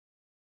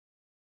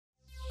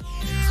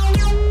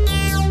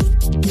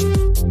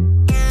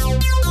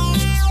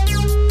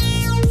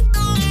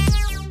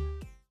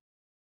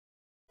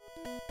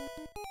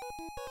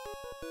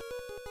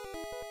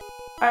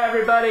Hi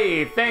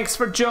everybody, thanks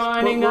for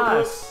joining Whoop, whoop,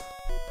 whoop. us.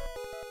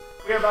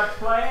 We're about to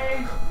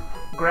play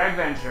Greg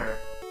Venture.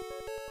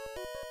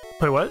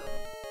 Wait, what?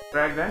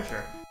 Greg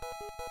Venture.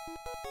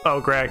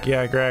 Oh, Greg.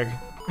 Yeah, Greg.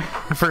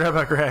 I forgot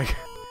about Greg.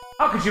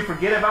 How could you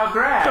forget about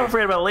Greg? Don't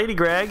forget about Lady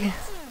Greg.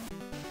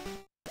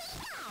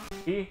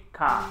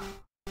 Ika.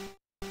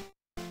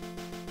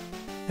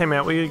 Hey,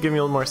 Matt, will you give me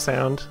a little more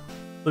sound?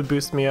 It'll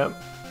boost me up.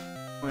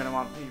 We're gonna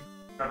want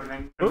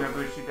everything. We're gonna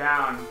boost you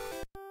down.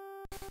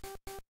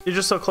 You're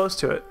just so close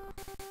to it.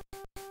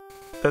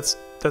 That's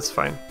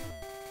fine.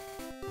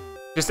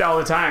 Just all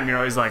the time, you're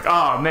always like,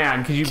 "Oh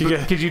man, could you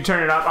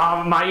turn it up?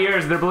 Oh, my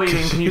ears, they're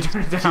bleeding. Can you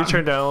turn it down?" Can you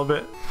turn it down a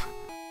little bit?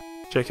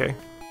 JK.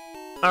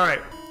 All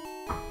right.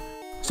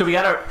 So we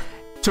got our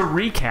to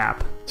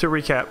recap. To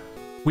recap,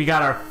 We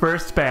got our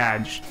first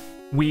badge.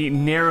 We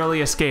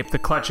narrowly escaped the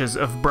clutches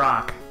of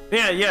Brock.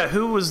 yeah.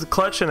 Who was the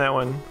clutch in that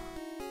one?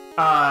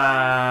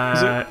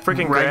 Is it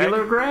freaking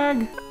regular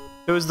Greg?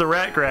 It was the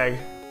rat Greg.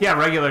 Yeah,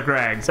 regular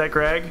Greg. Is that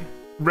Greg?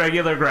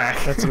 Regular Greg.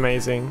 That's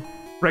amazing.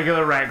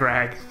 Regular rat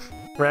Greg.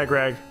 Rat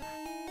Greg.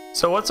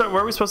 So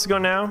where are we supposed to go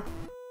now?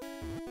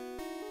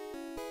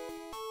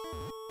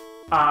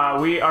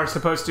 We are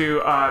supposed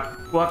to,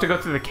 we'll have to go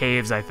through the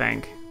caves, I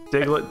think.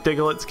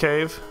 Diglets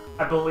Cave.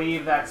 I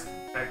believe that's...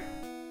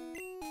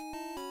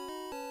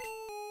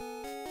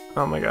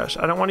 Oh my gosh,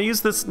 I don't want to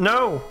use this.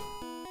 No!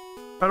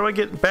 How do I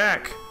get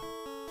back?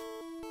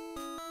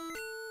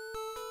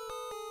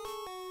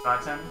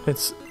 Button.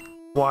 It's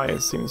why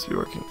it seems to be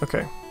working.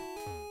 Okay.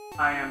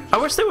 I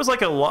wish there was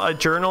like a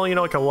journal, you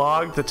know, like a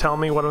log to tell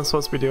me what I'm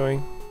supposed to be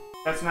doing.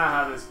 That's not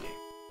how this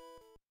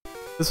game...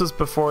 This was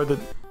before the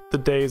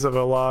days of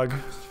a log.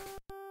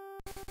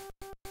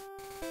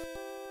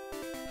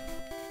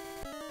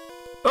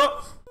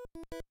 Oh!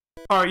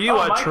 Are you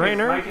a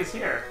trainer? Mike is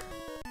here.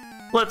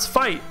 Let's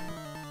fight!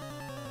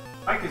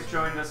 Mike has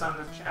joined us on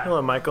this chat.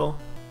 Hello, Michael.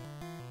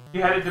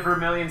 You headed to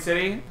Vermilion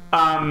City.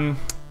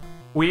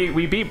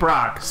 We beat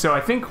Brock, so I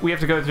think we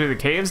have to go through the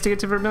caves to get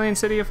to Vermilion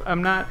City, if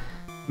I'm not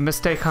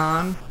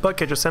mistaken.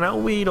 Bucket just sent out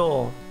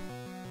Weedle.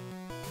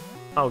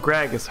 Oh,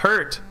 Greg is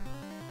hurt.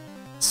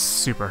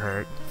 Super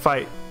hurt.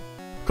 Fight.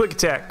 Quick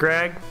attack,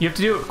 Greg. You have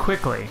to do it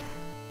quickly.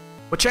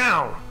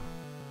 Wachow!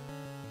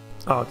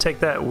 Oh,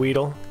 take that,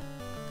 Weedle.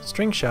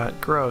 String shot.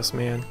 Gross,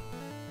 man.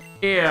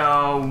 Ew.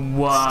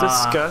 It's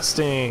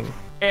disgusting.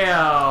 Ew.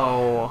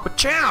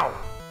 Wachow!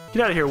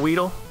 Get out of here,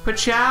 Weedle.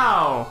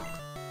 Pachow.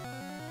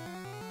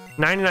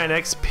 99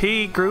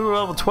 XP, grew to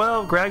level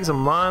 12, Greg's a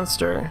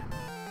monster.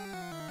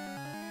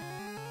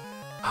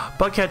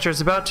 Bugcatcher's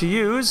about to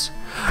use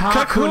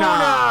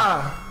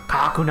Kakuna.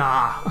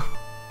 Kakuna.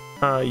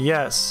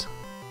 Yes.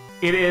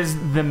 It is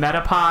the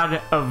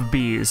metapod of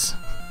bees.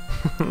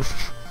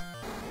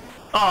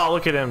 Oh,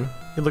 look at him.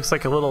 He looks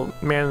like a little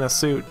man in a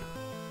suit.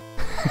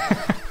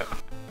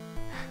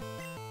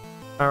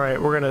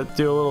 Alright, we're gonna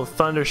do a little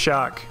thunder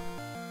shock.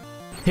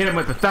 Hit him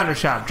with the thunder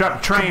shot. Drop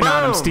a train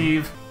on him,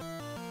 Steve.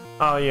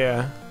 Oh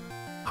yeah.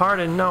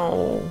 Harden,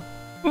 no.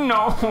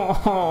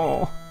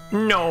 No.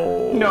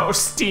 No. No,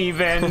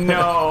 Steven,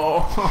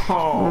 no.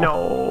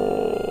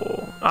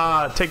 No.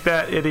 Ah, take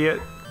that, idiot.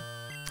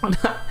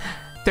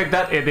 Take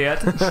that, idiot.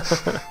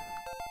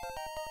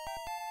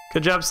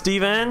 Good job,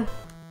 Steven.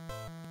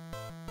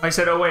 I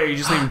said, oh wait, are you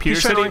just leaving Peter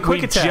He's trying to City? learn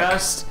quick We attack.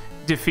 just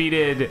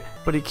defeated...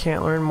 But he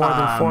can't learn more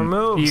than 4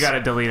 moves. You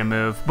gotta delete a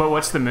move. But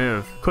what's the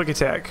move? Quick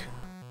attack.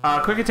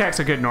 Quick attack's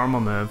a good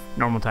normal move.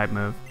 Normal type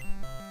move.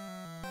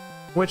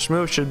 Which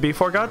move should be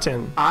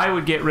forgotten? I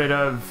would get rid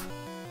of...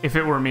 If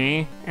it were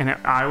me, and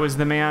I was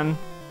the man,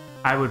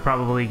 I would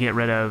probably get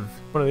rid of...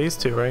 One of these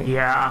two, right?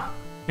 Yeah.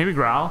 Maybe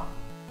Growl?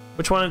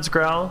 Which one is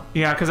Growl?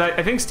 Yeah, because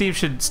I think Steve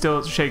should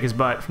still shake his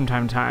butt from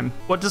time to time.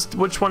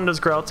 Which one does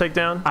Growl take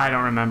down? I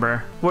don't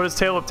remember. What does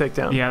Tail Whip take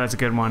down? Yeah, that's a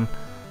good one.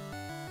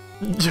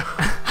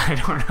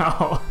 I don't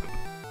know.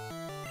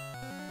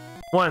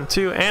 1,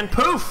 2, and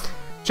poof!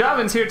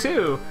 Javin's here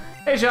too.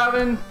 Hey,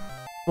 Javin.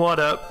 What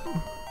up?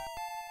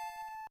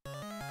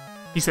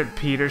 He said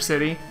Peter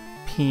City.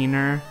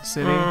 Peener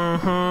City.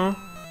 Mm-hmm.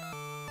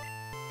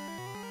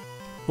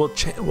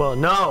 Well,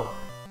 no.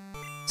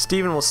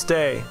 Steven will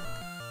stay.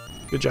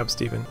 Good job,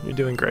 Steven. You're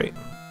doing great.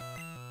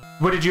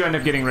 What did you end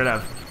up getting rid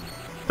of?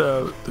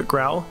 The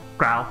Growl?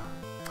 Growl.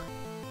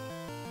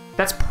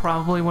 That's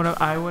probably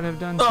what I would have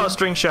done too. Oh,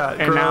 string shot.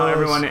 And now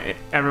Gross.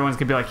 everyone's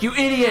gonna be like, you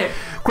idiot!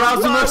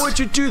 Growl's the Why most... would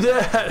you do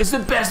that? It's the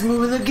best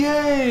move in the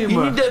game!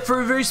 You need that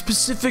for a very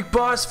specific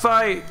boss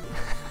fight.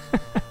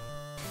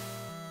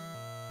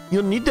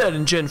 You'll need that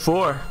in Gen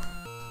 4.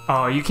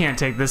 Oh, you can't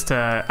take this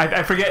to...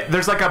 I forget,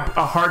 there's like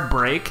a hard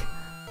break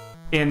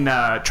in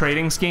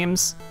trading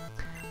schemes.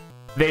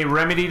 They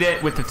remedied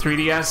it with the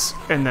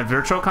 3DS and the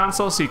Virtual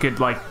Console, so you could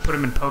like put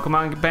them in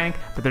Pokemon Bank,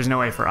 but there's no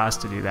way for us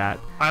to do that.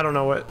 I don't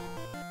know what...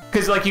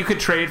 Because like you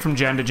could trade from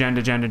gen to gen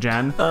to gen to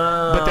gen,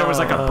 but there was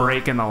like a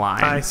break in the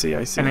line. I see,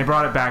 I see. And they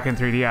brought it back in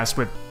 3DS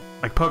with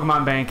like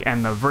Pokemon Bank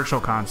and the Virtual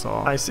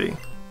Console. I see.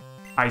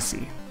 I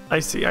see. I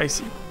see, I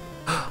see.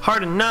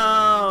 Harden,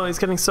 no! He's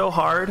getting so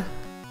hard.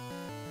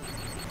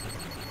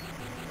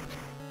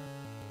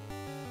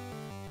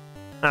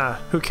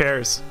 Ah, who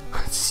cares?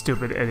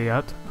 Stupid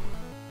idiot.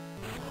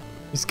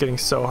 He's getting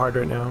so hard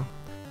right now.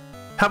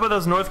 How about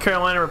those North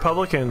Carolina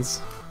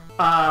Republicans?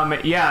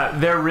 Yeah,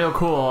 they're real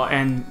cool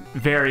and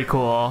very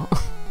cool.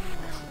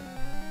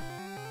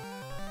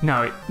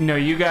 No,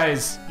 you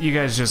guys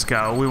just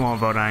go. We won't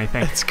vote on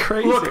anything. It's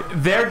crazy. Look,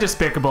 they're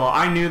despicable.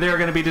 I knew they were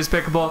going to be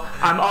despicable.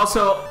 I'm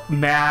also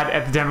mad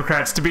at the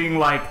Democrats to being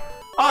like,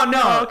 oh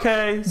no,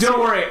 okay. don't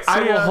worry,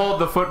 I will ya.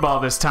 hold the football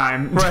this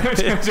time. Right.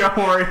 Don't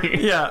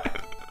worry. Yeah.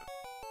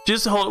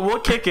 Just hold. We'll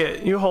kick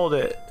it. You hold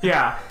it.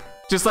 Yeah.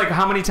 Just like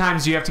how many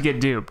times do you have to get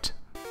duped?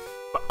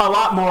 A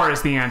lot more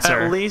is the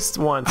answer. At least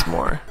once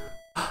more.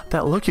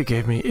 That look you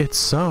gave me, it's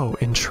so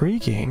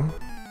intriguing.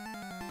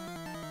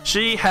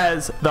 She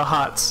has the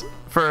hots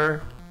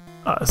for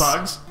us.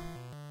 Bugs?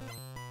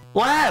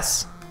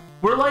 Lass!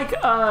 We're like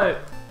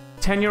a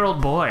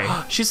 10-year-old boy.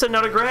 She said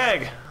no to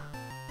Greg.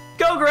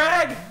 Go,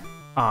 Greg!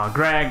 Aw,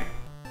 Greg.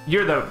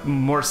 You're the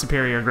more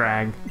superior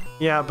Greg.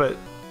 Yeah, but...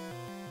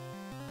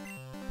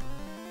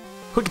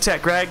 Quick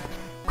attack, Greg.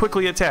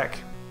 Quickly attack.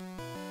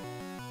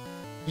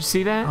 You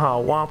see that?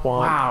 Oh, womp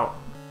womp. Wow.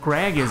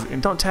 Greg is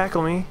Don't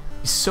tackle me.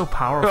 he's so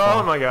powerful.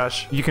 Oh my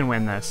gosh. You can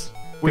win this.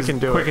 We 'Cause can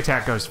do quick it.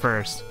 attack goes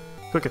first.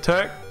 Quick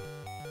attack.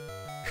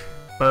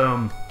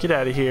 Boom. Get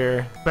out of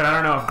here. But I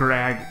don't know if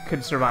Greg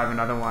could survive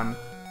another one.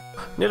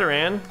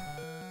 Nidoran.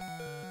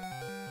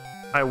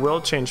 I will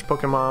change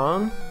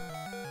Pokemon.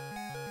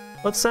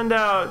 Let's send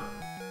out...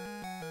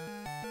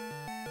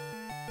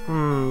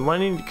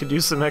 Lenny could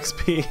use some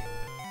XP.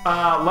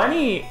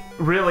 Lenny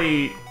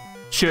really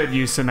should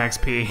use some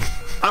XP.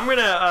 I'm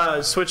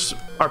gonna switch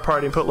our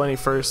party and put Lenny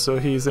first so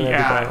he's in every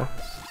battle.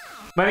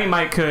 Lenny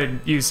might could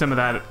use some of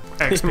that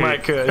XP. He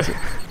might could.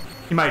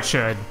 He might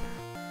should.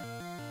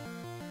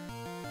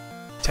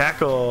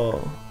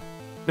 Tackle.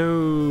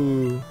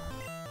 No.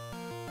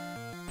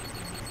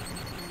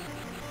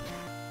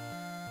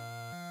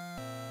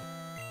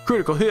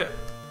 Critical hit.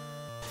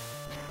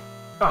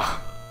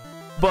 Ugh.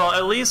 Well,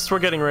 at least we're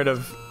getting rid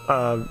of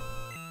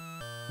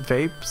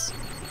vapes.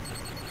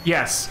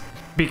 Yes,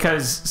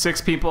 because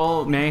 6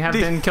 people may have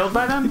been killed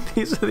by them.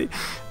 These are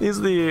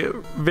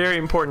the very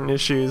important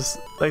issues.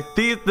 Like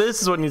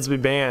this is what needs to be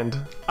banned.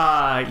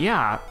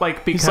 Yeah,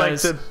 like He's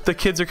because like the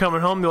kids are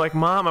coming home. They're like,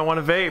 "Mom, I want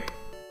a vape."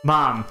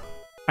 Mom,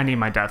 I need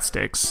my death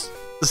sticks.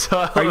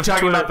 So Are you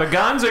talking about the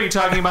guns or are you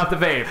talking about the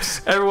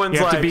vapes? Everyone's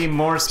You have like, to be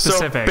more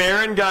specific. So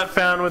Baron got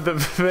found with the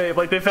vape.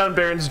 Like they found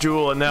Baron's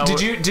jewel, and now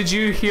Did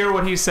you hear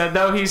what he said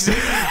though? He said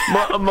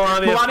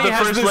Melania, Melania the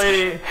has first this-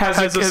 lady, has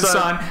a his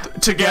son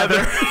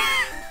together.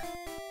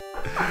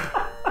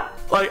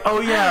 Like,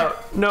 oh yeah,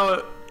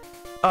 no.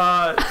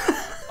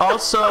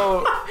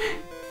 Also,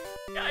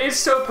 It's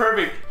so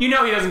perfect. You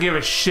know he doesn't give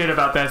a shit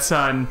about that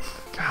son,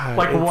 God,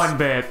 like it's- one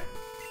bit,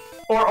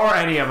 or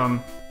any of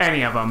them.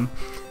 Any of them.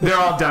 They're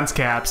all dunce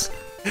caps.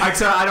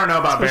 So I don't know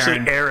about Especially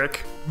Baron.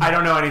 Eric. I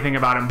don't know anything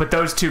about him, but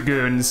those 2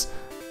 goons.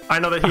 I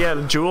know that he had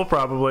a jewel,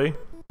 probably.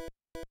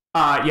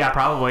 Yeah,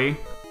 probably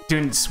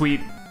doing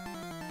sweet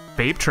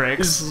vape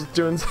tricks. He's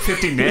doing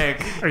 50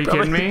 Nick. Are you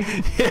kidding me?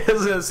 He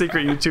has a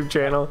secret YouTube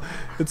channel.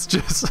 It's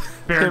just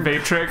Baron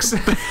vape tricks.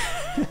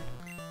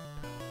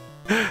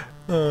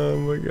 Oh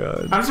my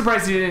god. I'm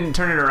surprised he didn't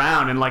turn it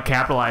around and like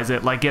capitalize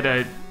it, like get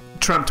a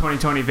Trump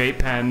 2020 vape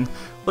pen.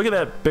 Look at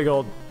that big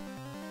old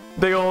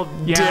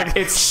Yeah, dick.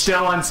 it's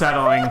still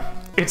unsettling.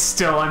 It's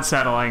still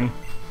unsettling.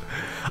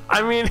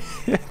 I mean,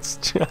 it's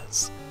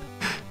just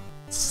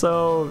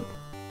so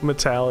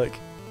metallic.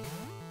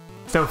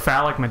 So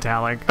phallic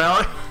metallic.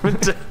 Phallic?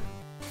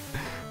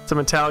 It's a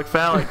metallic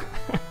phallic.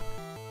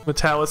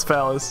 Metallus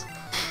phallus.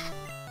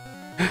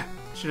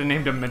 Should have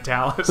named him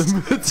Metallus.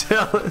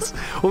 Metallus.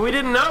 Well, we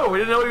didn't know. We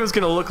didn't know what he was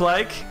going to look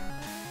like.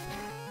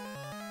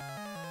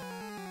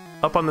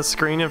 Up on the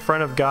screen in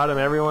front of God and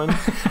everyone.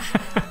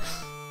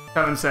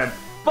 Kevin said,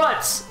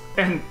 butts!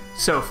 And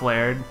so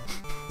flared.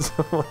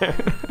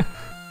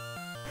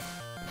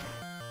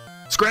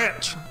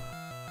 Scratch.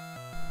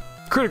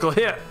 Critical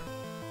hit.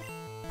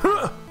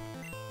 Huh.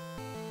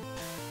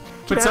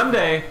 But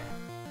someday,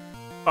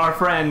 our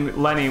friend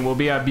Lenny will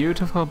be a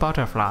beautiful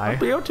butterfly.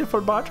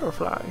 Beautiful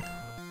butterfly.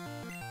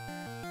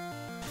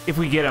 If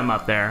we get him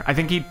up there. I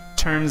think he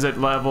turns at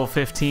level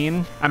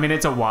 15. I mean,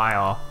 it's a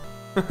while.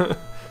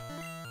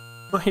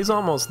 Well, he's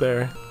almost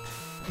there.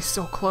 He's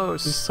so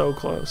close. He's so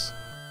close.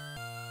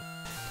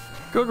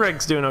 Go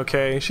Greg's doing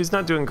okay. She's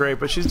not doing great,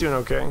 but she's doing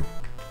okay.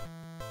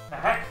 The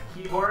heck,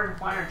 keyboard?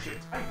 Why aren't you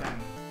typing?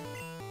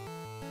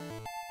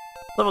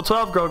 Level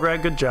 12, Go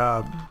Greg. Good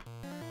job.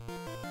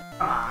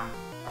 Come on.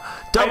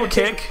 Double I had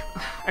to kick.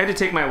 I had to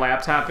take my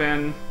laptop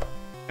in,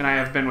 and I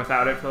have been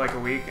without it for like a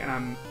week,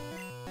 and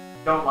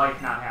don't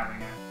like not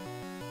having it.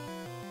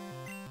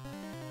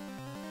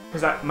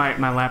 Because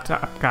my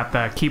laptop got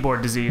the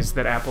keyboard disease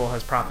that Apple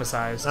has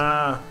prophesized.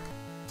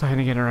 So I had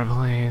to get it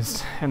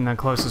replaced, and the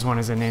closest one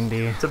is in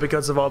Indy. Is it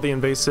because of all the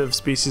invasive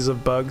species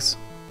of bugs?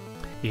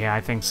 Yeah,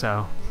 I think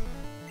so.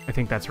 I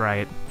think that's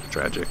right.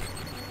 Tragic.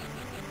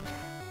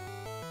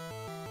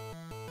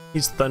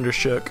 He's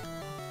thundershook.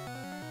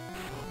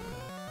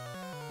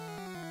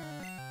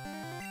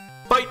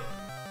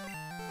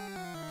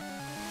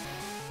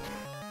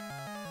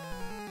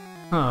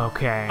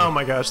 Okay. Oh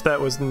my gosh, that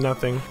was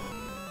nothing.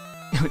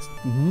 It was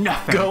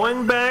nothing.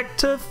 Going back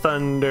to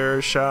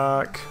Thunder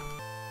Shock.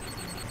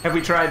 Have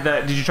we tried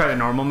the... Did you try the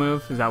normal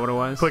move? Is that what it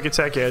was? Quick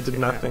attack, yeah, it did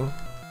nothing.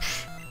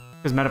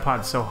 Because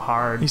Metapod's so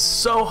hard. He's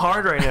so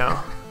hard right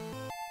now.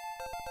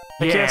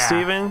 Yeah,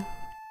 Steven.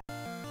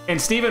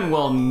 And Steven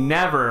will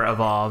never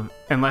evolve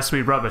unless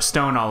we rub a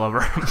stone all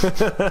over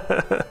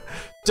him.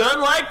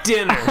 Done like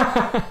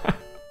dinner.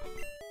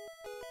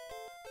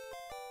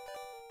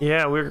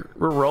 Yeah, we're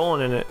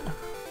rolling in it.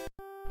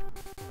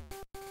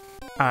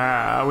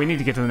 We need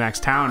to get to the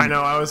next town. I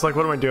know, I was like,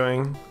 what am I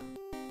doing?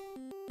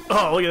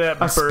 Oh, look at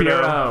that A birdo.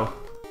 Spearow.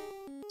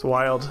 It's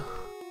wild.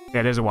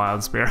 Yeah, it is a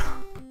wild Spearow.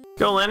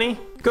 Go, Lenny.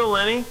 Go,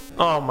 Lenny.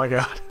 Oh my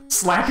god.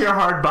 Slap your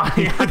hard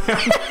body on him.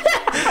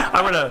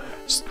 I'm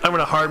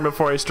gonna harden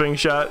before I string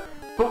shot.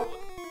 Oh,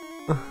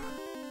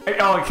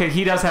 okay,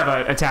 he does have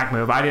an attack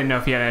move. I didn't know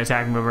if he had an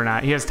attack move or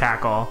not. He has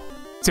tackle,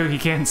 so he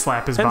can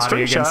slap his And body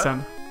string against shot.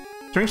 him.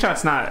 String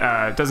shot's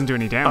not doesn't do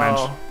any damage.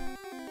 Oh.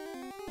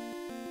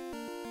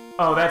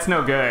 Oh, that's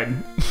no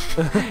good.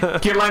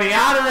 Get Lenny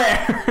out of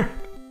there!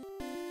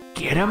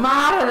 Get him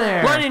out of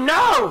there! Lenny,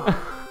 no!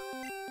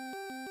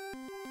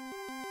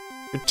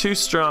 You're too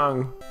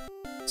strong,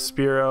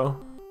 Spearow.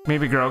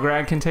 Maybe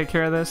Grograg can take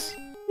care of this?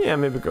 Yeah,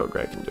 maybe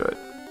Grograg can do it.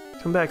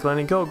 Come back,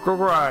 Lenny. Go,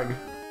 Grograg.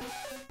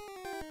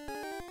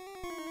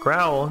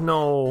 Growl.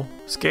 No.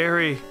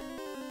 Scary.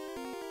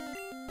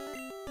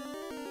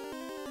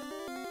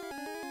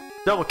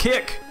 Double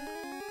kick.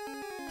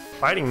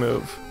 Fighting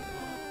move.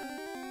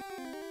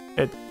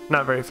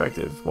 Not very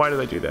effective. Why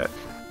did I do that?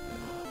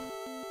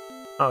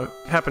 Oh, it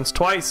happens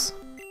twice.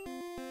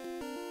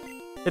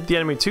 Hit the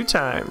enemy 2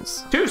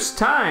 times. Deuce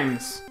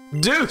times!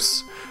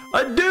 Deuce!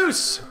 A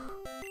deuce!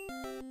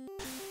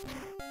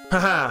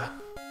 Haha.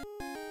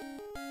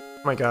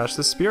 Oh my gosh,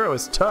 this Spearow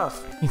is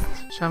tough.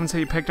 Shaman said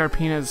you picked our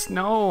peanuts.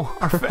 No!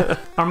 Our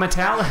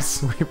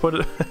Metalis!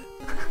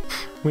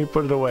 We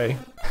put it away.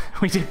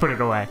 We did put it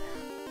away.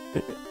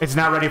 It's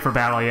not ready for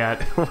battle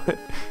yet.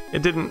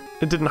 It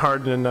didn't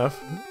harden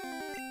enough.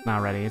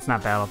 Not ready. It's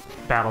not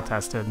battle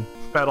tested.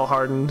 Battle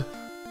hardened.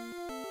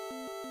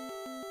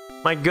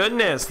 My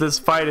goodness, this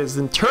fight is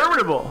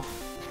interminable.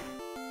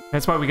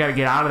 That's why we gotta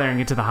get out of there and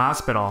get to the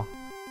hospital.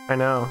 I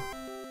know.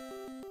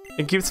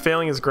 It keeps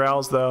failing his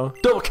growls though.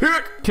 Double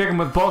kick! Kick him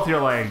with both your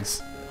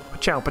legs.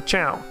 Pachow,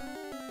 pachow.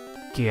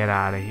 Get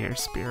out of here,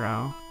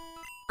 Spearow.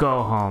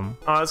 Go home.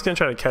 Oh, I was gonna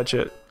try to catch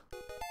it.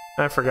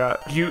 I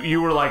forgot. You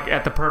were like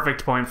at the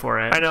perfect point for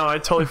it. I know, I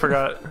totally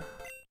forgot.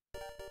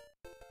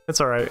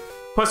 It's alright.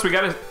 Plus, we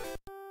gotta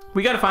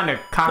find a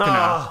Kakuna.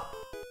 Oh.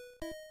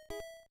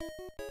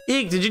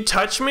 Eek, did you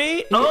touch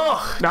me?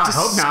 Oh, No, I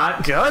hope not.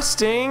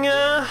 Disgusting.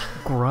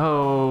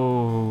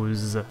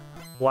 Gross.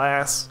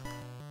 Lass.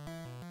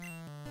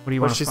 What do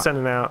you want? What's she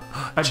sending out?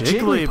 A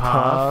Jigglypuff.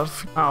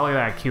 Jigglypuff. Oh, look at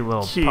that cute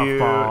little Cute.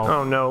 puffball.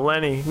 Oh no,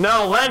 Lenny.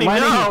 No, Lenny,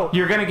 Lenny, no!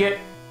 you're gonna get.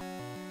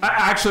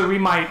 Actually, we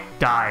might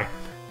die.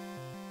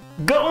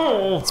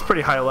 Go. It's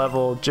pretty high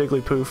level,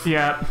 Jigglypuff.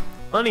 Yeah.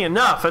 Lenny,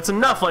 enough. That's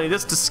enough, Lenny.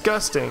 That's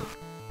disgusting.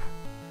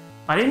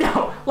 Lenny,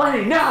 no.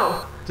 Lenny,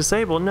 no.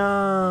 Disable,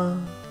 no.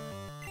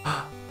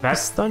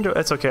 That's Thunder.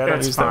 That's okay. I don't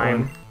That's use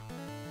fine.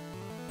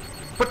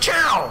 that one.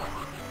 Pachow!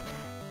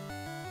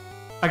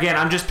 Again,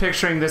 I'm just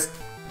picturing this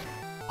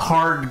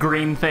hard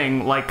green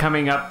thing like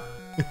coming up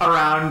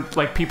around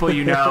like people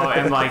you know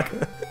and like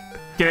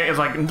getting it's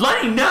like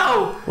Lenny,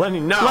 no! Lenny,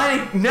 no!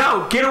 Lenny,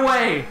 no! Get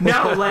away!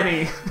 No,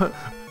 Lenny!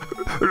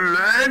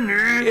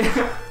 Lenny!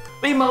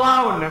 Leave him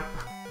alone!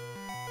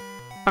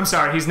 I'm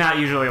sorry, he's not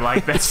usually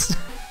like this.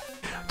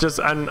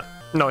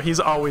 No,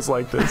 he's always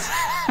like this.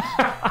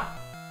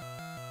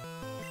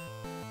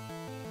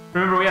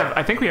 Remember,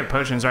 I think we have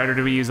potions, right? Or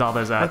do we use all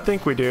those I up?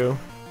 think we do.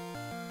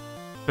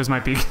 Those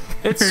might be.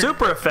 It's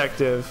super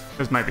effective.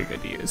 Those might be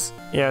good to use.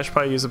 Yeah, I should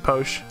probably use a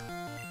posh.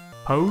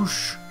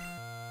 Posh.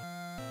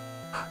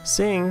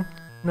 Sing.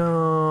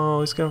 No,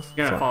 he's gonna.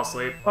 You're gonna fall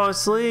asleep. Oh,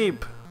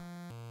 asleep.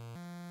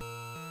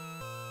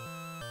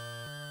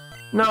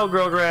 No,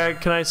 Grograg.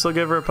 Can I still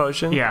give her a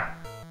potion? Yeah.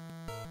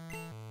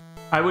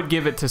 I would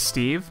give it to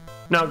Steve.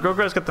 No,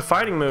 Grograg's got the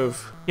fighting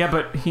move. Yeah,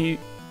 but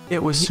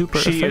It was super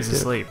she effective. is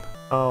asleep.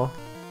 Oh.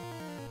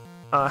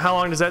 How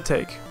long does that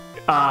take?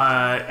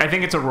 I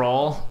think it's a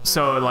roll.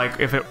 So like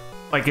if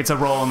it's a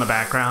roll in the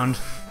background,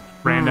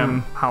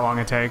 random how long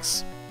it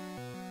takes.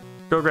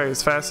 Grograg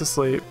is fast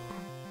asleep.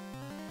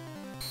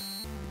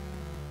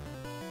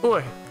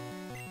 Boy.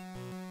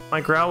 My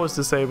growl was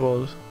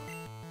disabled.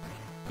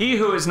 He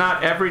who is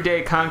not every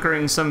day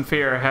conquering some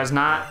fear has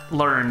not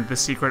learned the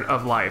secret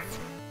of life.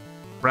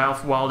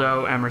 Ralph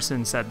Waldo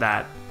Emerson said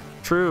that.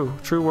 True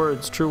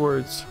words, true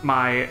words.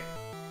 My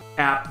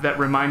app that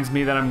reminds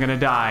me that I'm gonna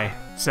die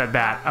said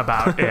that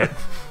about it.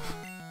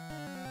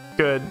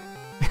 Good.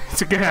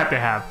 It's a good app to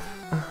have.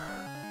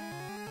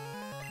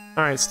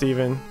 Alright,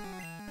 Steven.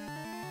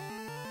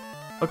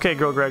 Okay,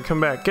 Grograg,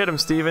 come back. Get him,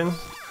 Steven.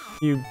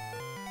 You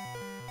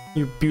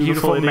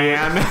beautiful idiot.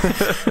 man.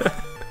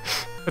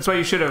 That's why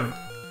you should have.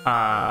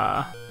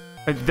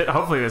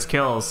 Hopefully this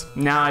kills.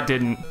 No, it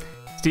didn't.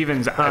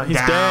 Steven's he's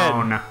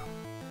down. dead.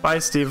 Bye,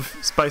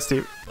 Steve. Bye,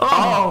 Steve.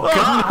 Oh,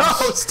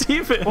 gosh. no,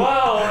 Steven.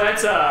 Whoa,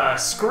 that's a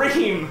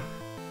scream.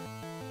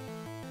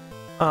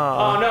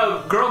 Oh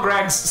no, Girl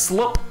Greg's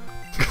slip.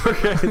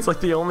 It's like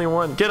the only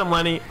one. Get him,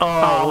 Lenny.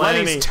 Oh,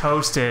 Lenny's Lenny.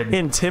 toasted.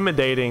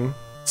 Intimidating.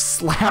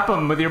 Slap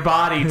him with your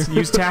body.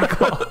 Use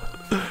tackle.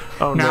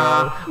 Oh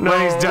Nah, no.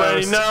 Lenny's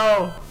Lenny, toast.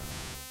 no.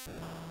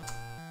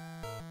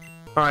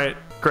 All right,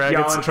 Greg.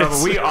 Y'all in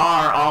trouble. We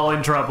are all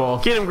in trouble.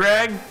 Get him,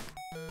 Greg.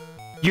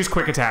 Use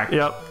quick attack.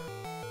 Yep.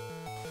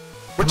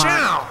 Watch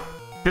out.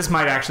 This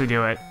might actually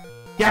do it.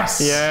 Yes.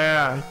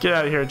 Yeah. Get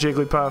out of here,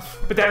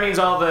 Jigglypuff. But that means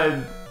all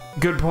the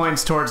good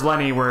points towards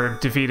Lenny were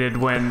defeated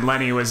when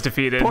Lenny was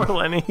defeated. Poor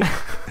Lenny.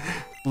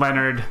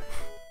 Leonard.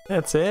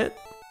 That's it.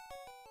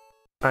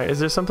 All right. Is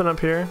there something up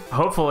here?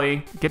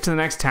 Hopefully, get to the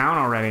next town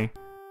already.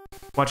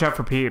 Watch out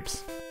for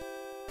peeps.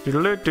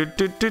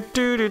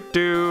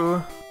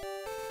 Do-do-do-do-do-do-do.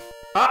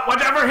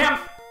 Watch out for him! I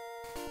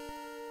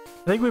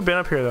think we've been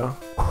up here though.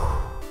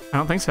 I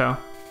don't think so.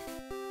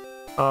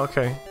 Oh,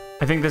 okay.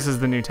 I think this is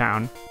the new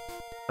town.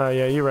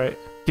 Yeah, you're right.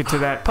 Get to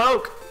that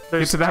Poke.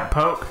 Get to that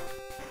poke.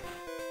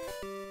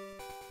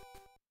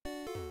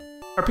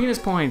 Our penis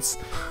points.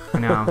 I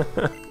know.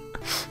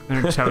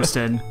 They're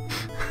toasted.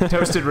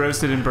 Toasted,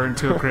 roasted, and burned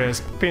to a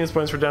crisp. Penis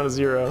points were down to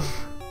 0.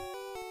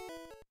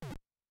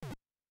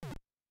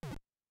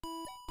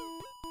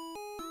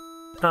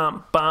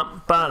 Bum,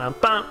 ba-dum,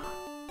 bum.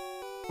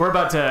 We're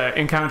about to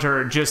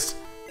encounter just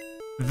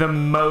the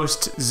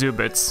most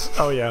Zubits.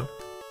 Oh yeah.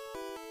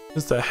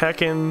 Just a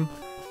heckin'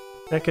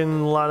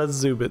 lot of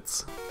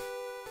Zubits.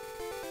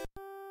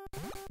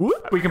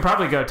 Whoop. We can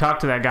probably go talk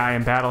to that guy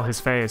and battle his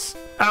face.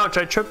 Ouch,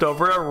 I tripped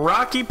over a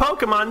rocky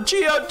Pokemon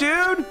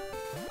Geodude!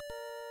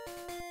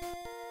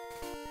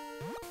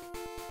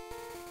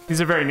 These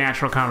are very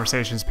natural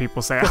conversations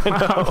people say out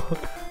loud.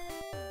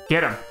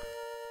 Get him.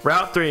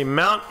 Route 3,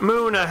 Mount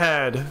Moon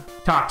ahead.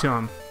 Talk to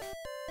him.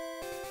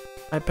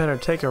 I better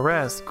take a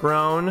rest,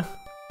 Grown.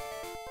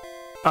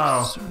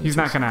 Oh, he's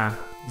not gonna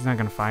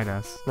fight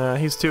us. Nah,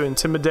 he's too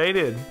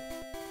intimidated.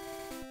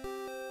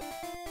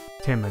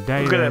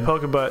 Intimidated. Look at that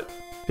Pokebutt.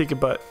 Pika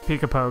butt.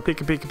 Pika poke.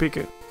 Pika pika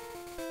pika.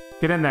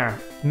 Get in there.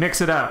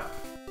 Mix it up.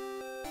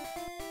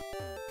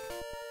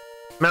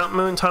 Mount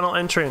Moon tunnel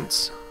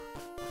entrance.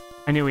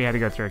 I knew we had to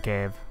go through a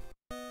cave.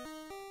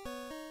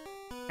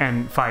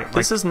 And fight like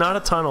This is not a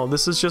tunnel.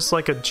 This is just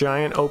like a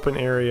giant open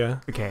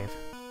area. the cave.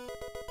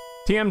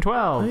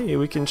 TM12. Hey,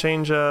 we can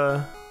change,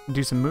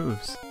 Do some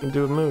moves.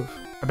 do a move.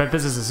 I bet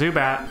this is a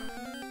Zubat.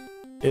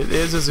 It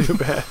is a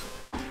Zubat.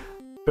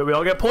 But we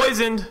all get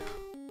poisoned.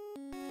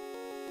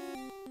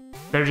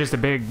 They're just a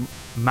big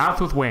mouth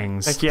with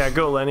wings. Heck yeah,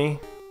 go Lenny.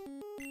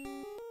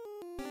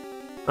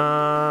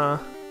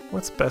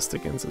 What's best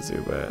against a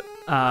Zubat?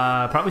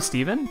 Probably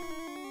Steven?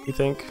 You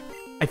think?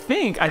 I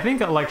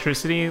think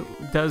electricity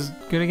does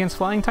good against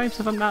flying types,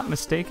 if I'm not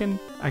mistaken.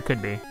 I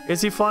could be.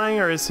 Is he flying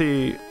or is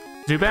he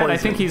Zubat, I poison?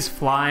 think he's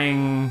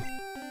flying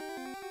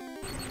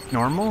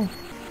normal?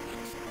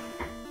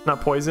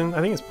 Not poison?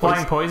 I think it's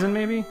Flying poison. poison,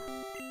 maybe?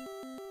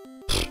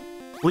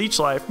 Leech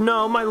life.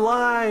 No, my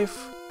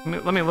life.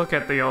 Let me look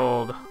at the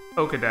old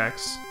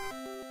Pokedex.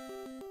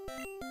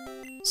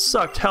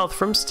 Sucked health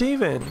from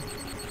Steven.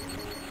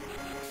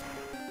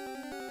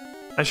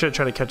 I should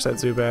try to catch that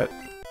Zubat.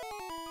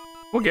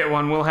 We'll get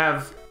one. We'll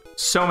have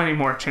so many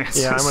more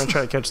chances. Yeah, I'm gonna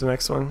try to catch the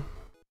next one.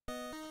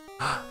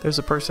 There's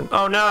a person.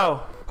 Oh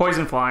no!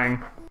 Poison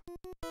flying.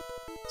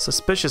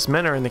 Suspicious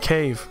men are in the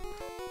cave.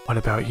 What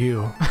about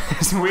you?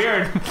 It's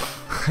weird.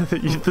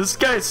 This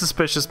guy is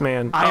suspicious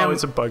man. I am-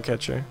 it's a bug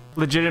catcher.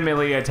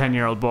 Legitimately a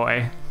 10-year-old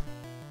boy.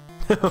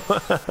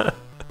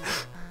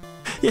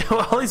 Yeah,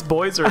 well, all these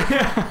boys are.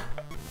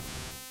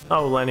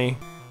 Oh, Lenny.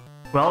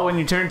 Well, when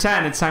you turn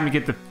 10, it's time to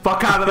get the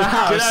fuck out of the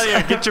house. Get out of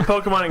here. Get your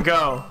Pokemon and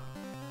go.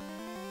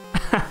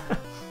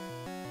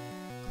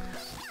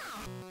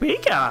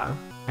 Pika.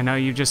 I know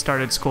you just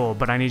started school,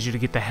 but I need you to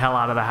get the hell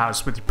out of the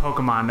house with your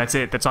Pokemon. That's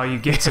it. That's all you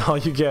get. That's all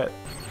you get.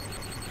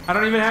 I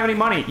don't even have any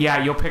money.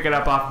 Yeah, you'll pick it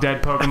up off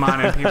dead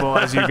Pokemon and people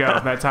as you go.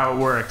 That's how it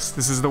works.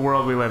 This is the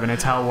world we live in.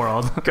 It's Hell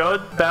World. Go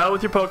battle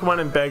with your Pokemon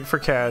and beg for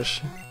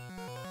cash.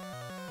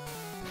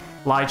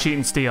 Lie, cheat,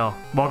 and steal.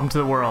 Welcome to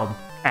the world.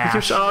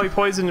 Ash. Oh, he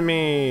poisoned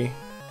me.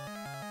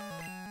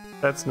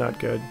 That's not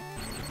good.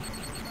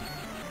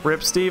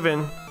 Rip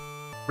Steven.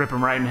 Rip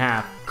him right in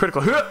half.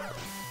 Critical.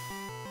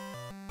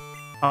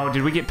 Oh,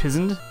 did we get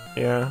pizened?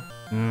 Yeah.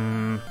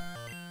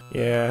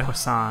 Yeah.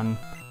 Poisson.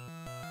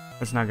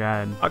 That's not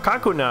good. A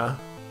Kakuna.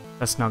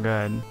 That's no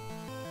good.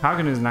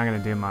 Kakunu's not gonna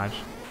do much.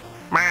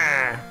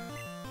 Meh.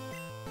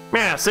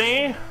 Yeah,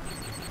 see?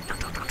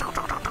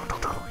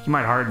 He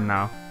might harden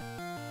though.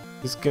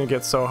 He's gonna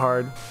get so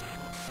hard.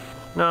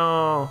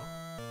 No.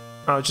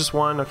 Oh, just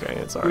one? Okay,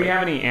 it's Do we alright.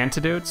 have any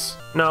antidotes?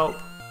 No,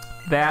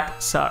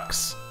 That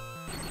sucks.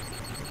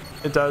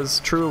 it does,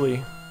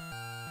 truly.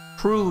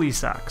 Truly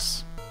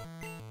sucks.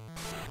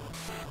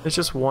 It's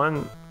just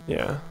one.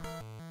 Yeah.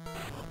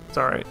 It's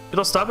alright.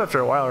 It'll stop after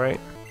a while, right?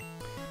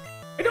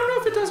 I don't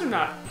know if it does or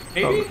not.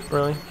 Maybe? Oh,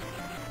 really?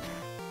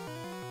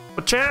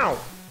 But chow!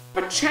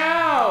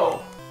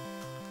 Pachow!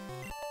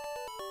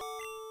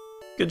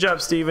 Good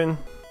job, Steven.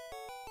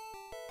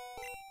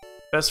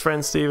 Best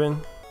friend,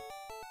 Steven.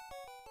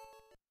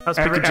 How's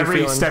Pikachu Every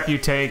feeling? step you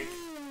take.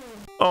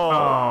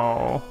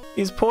 Oh,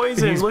 he's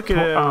poisoned. He's Look at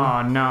him.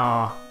 Oh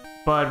no,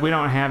 but we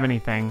don't have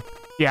anything.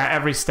 Yeah,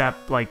 every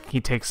step, like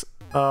he takes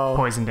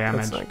poison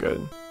damage. That's not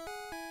good.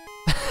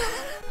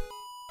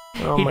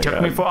 Oh He my took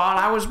God. me for all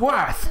I was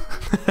worth.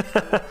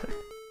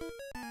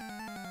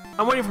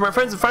 I'm waiting for my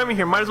friends to find me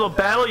here. Might as well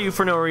battle you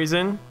for no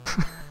reason.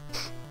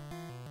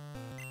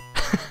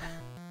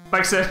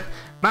 Like I said,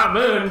 Mount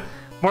Moon,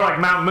 more like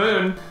Mount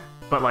Moon,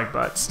 but like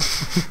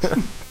butts.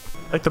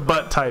 Like the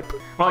butt type.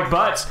 More like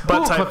butts.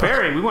 Butt Ooh, type.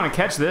 Clefairy, we want to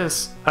catch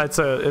this. It's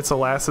a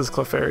Lass's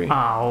Clefairy.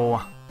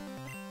 Oh.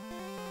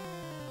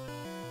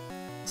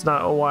 It's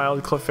not a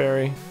wild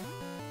Clefairy.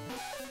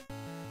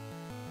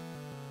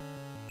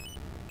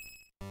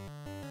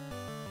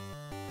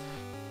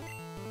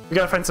 We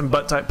gotta find some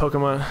butt type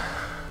Pokemon.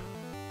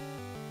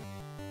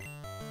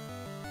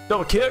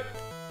 Double kick.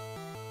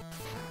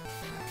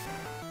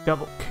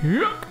 Double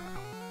kick.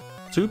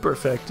 Super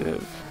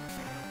effective.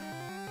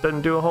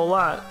 Doesn't do a whole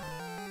lot.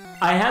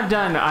 I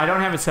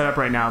don't have it set up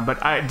right now,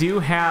 but I do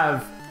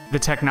have the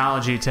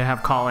technology to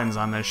have call-ins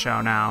on this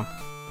show now.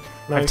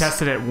 Nice. I've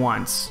tested it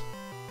once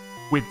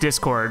with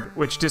Discord,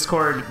 which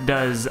Discord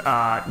does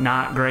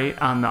not great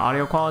on the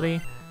audio quality.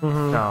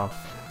 So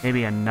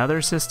maybe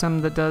another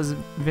system that does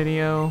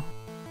audio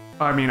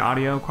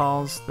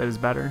calls that is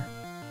better.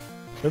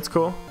 That's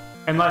cool.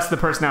 Unless the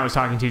person I was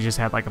talking to just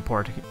had like a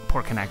poor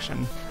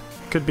connection.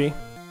 Could be.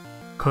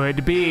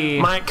 Could be.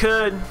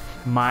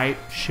 Might,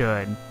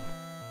 should.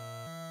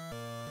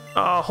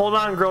 Oh, hold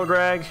on, Girl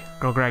Greg.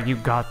 Girl Greg, you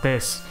got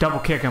this. Double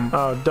kick him.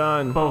 Oh,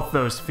 done. Both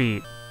those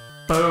feet.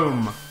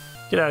 Boom.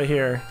 Get out of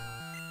here.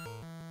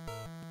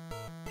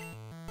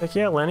 Heck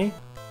yeah, Lenny.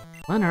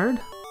 Leonard?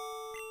 Is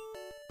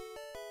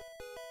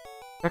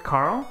that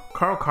Carl?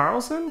 Carl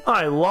Carlson?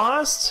 I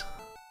lost?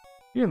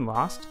 You didn't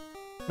lost.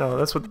 No,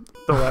 that's what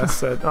the last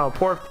said. Oh,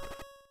 poor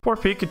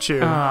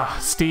Pikachu.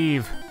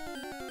 Steve.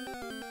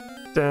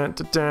 Dun,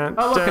 dun, dun,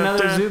 Oh, look, dun,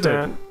 another dun, Zubat.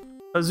 dun.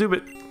 A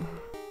Zubat.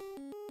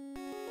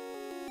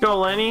 Go,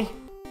 Lenny.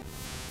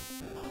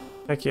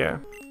 Heck yeah.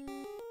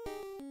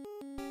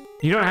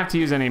 You don't have to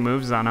use any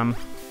moves on him.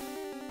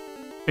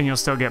 And you'll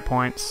still get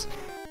points.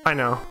 I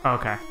know.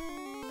 Okay.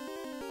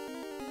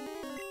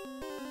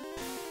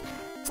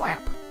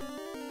 Slap.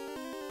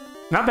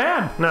 Not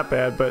bad. Not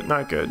bad, but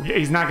not good.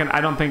 He's not gonna, I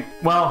don't think,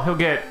 well, he'll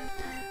get,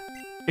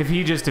 if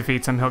he just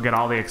defeats him, he'll get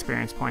all the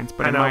experience points,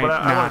 but I it know, might but I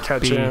wanna not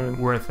catch be him.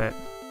 worth it.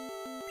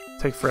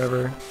 Take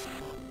forever.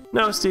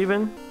 No,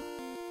 Steven.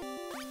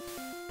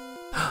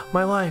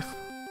 My life.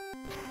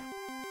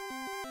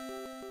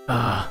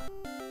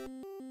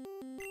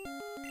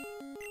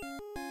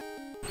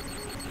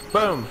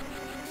 Boom.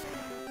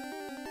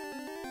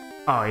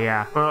 Oh,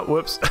 yeah.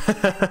 Whoops.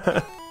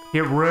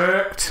 Get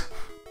wrecked.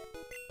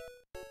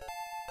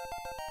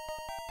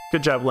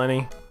 Good job,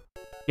 Lenny.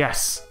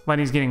 Yes,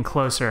 Lenny's getting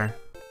closer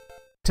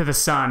to the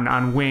sun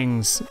on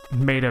wings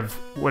made of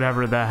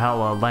whatever the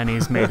hell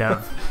Lenny's made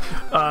of.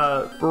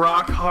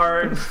 Rock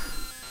hardness.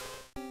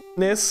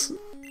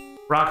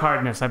 Rock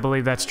hardness, I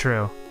believe that's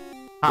true.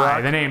 Hi,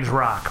 Rock- the name's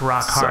Rock.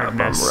 Rock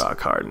hardness. Rock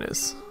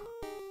hardness.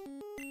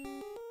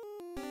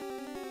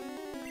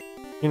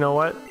 You know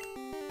what?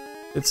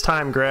 It's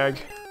time, Greg.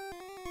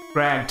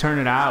 Greg, turn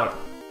it out.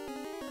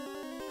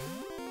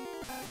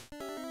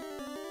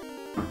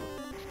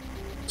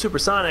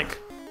 Supersonic.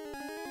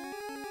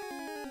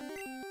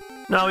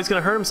 No, he's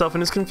gonna hurt himself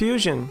in his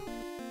confusion.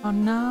 Oh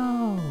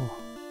no.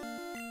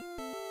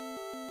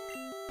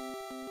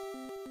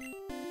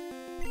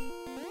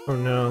 Oh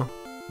no.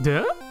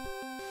 Duh?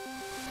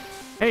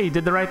 Hey, you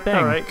did the right thing.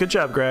 Alright, good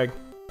job, Greg.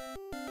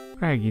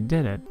 Greg, you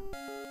did it.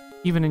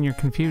 Even in your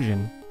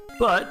confusion.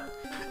 But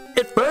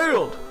it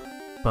failed!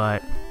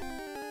 But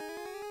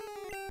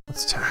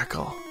Let's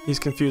tackle. He's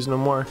confused no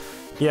more.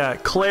 Yeah,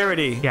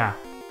 clarity. yeah.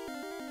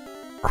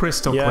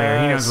 Crystal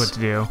clear. He knows Yes. what to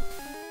do.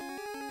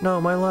 No,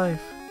 my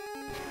life.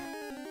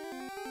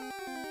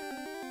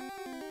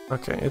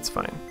 Okay, it's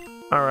fine.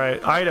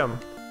 Alright, item.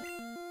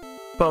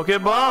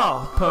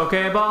 Pokeball!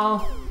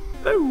 Pokeball.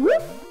 Oh,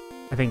 whoop.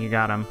 I think you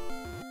got him.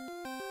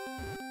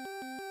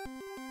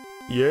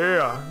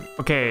 Yeah.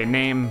 Okay,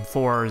 name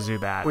for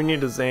Zubat. We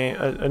need a Zane,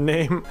 a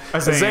name. A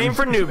A Zane. Zane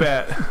for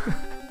Nubat.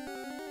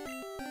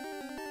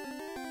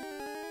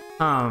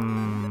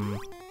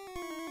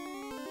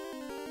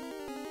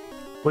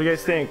 What do you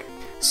guys think?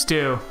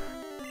 Stu.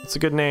 It's a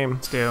good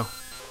name. Stu.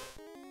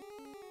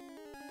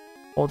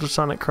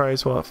 Ultrasonic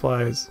cries while it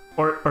flies.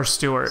 Or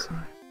Stuart.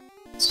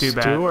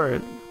 Stubat.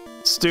 Stuart.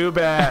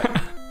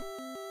 Stubat.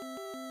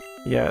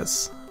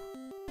 Yes.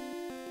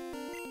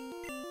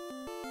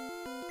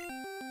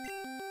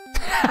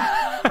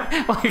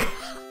 Like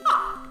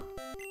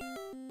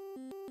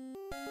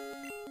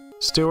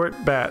Stuart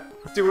Bat.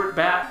 Stuart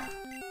Bat.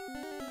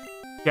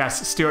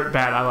 Yes, Stuart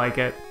Bat. I like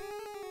it.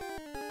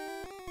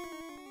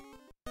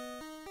 Am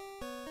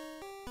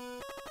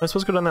I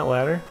supposed to go down that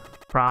ladder?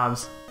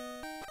 Probs.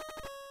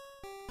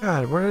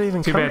 God, where did it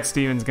even Too come? bad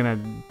Steven's gonna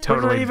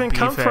totally. Where did it even beef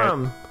come it.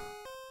 from?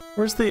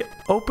 Where's the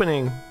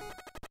opening?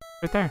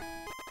 Right there.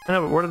 I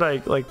know, but where did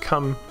I like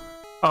come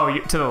Oh,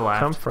 to the left.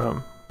 come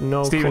from?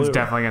 No Steven's clue.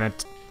 definitely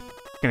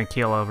gonna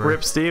keel over.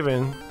 Rip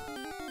Steven.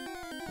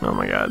 Oh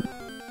my god.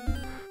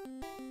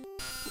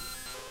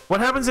 What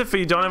happens if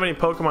you don't have any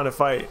Pokemon to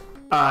fight?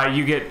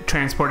 You get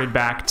transported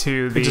back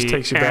to the. It just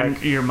takes you and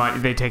back. Your money.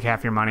 They take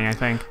half your money, I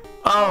think.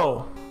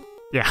 Oh.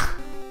 Yeah.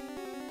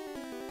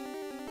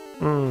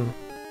 Hmm.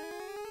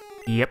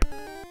 Yep.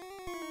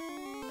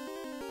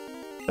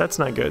 That's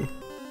not good.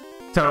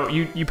 So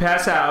you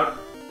pass out,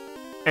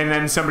 and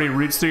then somebody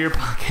roots through your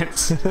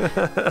pockets,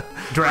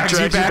 drags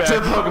you back to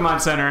the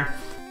Pokemon Center,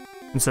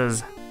 and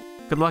says,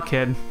 "Good luck,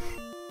 kid."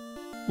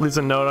 Leaves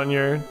a note on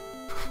your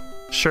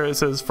shirt that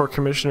says, "For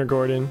Commissioner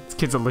Gordon." This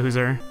kid's a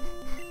loser.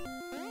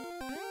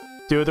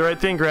 Do the right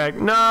thing, Greg.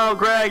 No,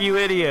 Greg, you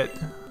idiot.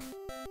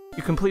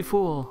 You complete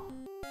fool.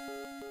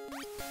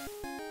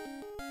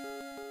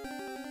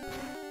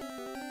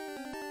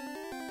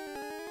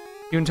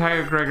 You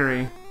entire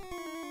Gregory.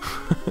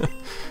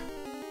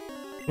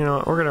 You know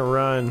what? We're gonna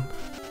run.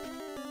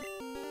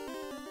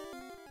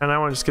 And I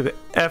want to just get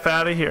the F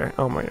out of here.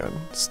 Oh my god.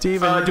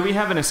 Steven. Do we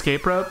have an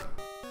escape rope?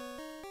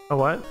 A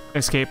what?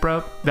 Escape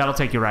rope? That'll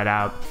take you right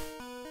out.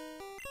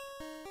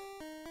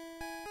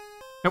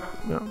 Nope.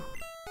 No.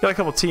 Got a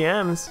couple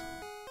TMs.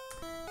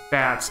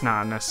 That's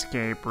not an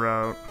escape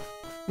rope.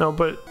 No,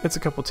 but it's a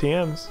couple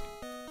TMs.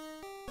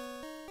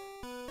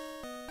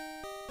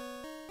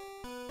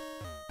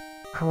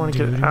 I want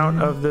to get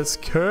out of this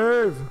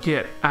curve.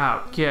 Get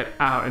out,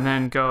 and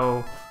then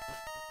go.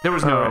 There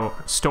was no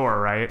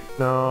store, right?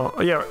 No.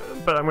 Oh, yeah,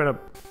 but I'm going to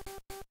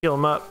heal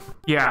him up.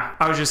 Yeah,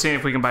 I was just saying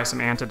if we can buy some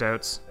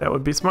antidotes. That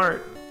would be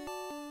smart.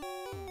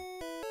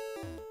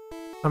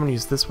 I'm going to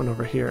use this one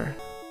over here.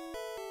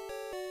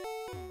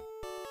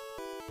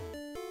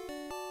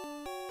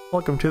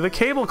 Welcome to the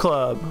Cable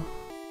Club.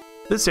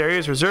 This area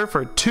is reserved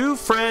for 2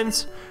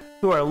 friends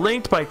who are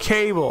linked by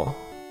cable.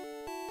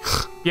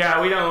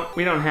 Yeah, we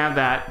don't have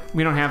that.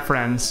 We don't have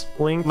friends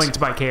linked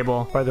by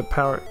cable. By the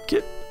power.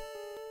 Get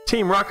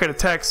Team Rocket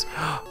attacks.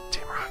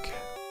 Team Rocket.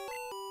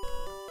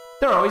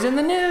 They're always in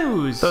the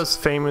news. Those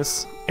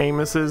famous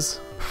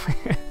Amoses.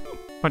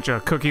 Bunch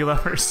of cookie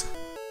lovers.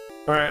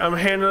 All right, I'm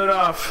handing it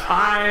off.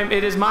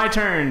 It is my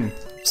turn.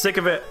 Sick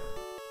of it.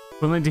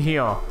 Willing to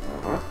heal.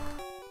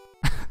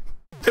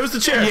 It was the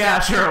chair. Yeah,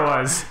 sure it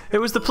was. It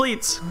was the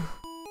pleats.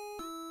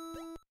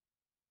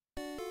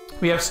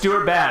 We have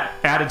Stuart Bat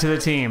added to the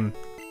team.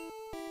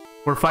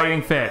 We're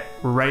fighting fit.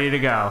 We're ready to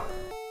go.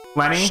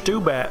 Lenny,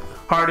 Stubat.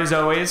 hard as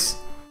always.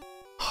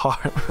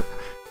 Hard.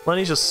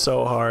 Lenny's just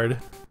so hard.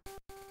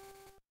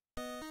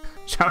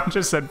 Sean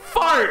just said,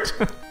 fart!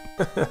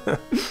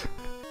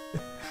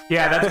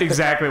 Yeah, that's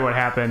exactly what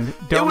happened.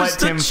 Don't let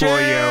Tim fool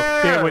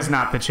you. It was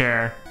not the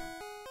chair.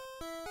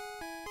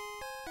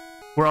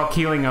 We're all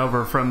keeling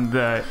over from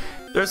the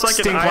There's like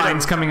stink an item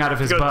lines coming out of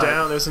his go butt.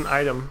 down. There's an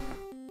item.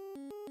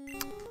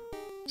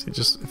 See,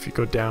 just if you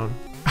go down.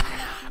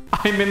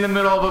 I'm in the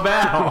middle of a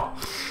battle.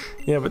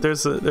 Yeah, but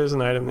there's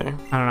an item there.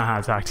 I don't know how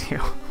to talk to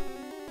you.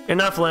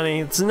 Enough, Lenny.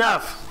 It's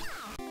enough.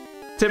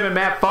 Tim and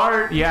Matt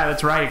fart? Yeah,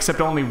 that's right,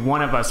 except only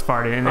one of us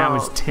farted, and that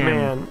was Tim.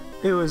 Man,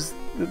 it was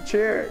the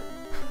chair.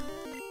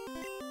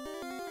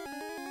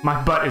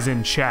 My butt is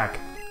in check.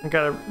 I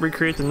gotta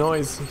recreate the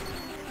noise.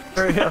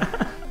 Hurry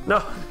up.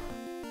 No.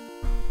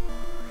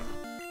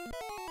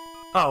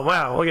 Oh,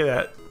 wow. Look at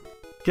that.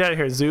 Get out of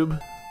here, Zoob.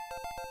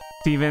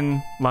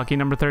 Steven, lucky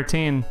number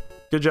 13.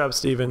 Good job,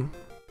 Steven.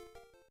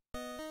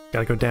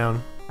 Gotta go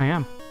down. I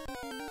am.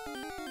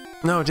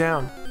 No,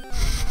 down.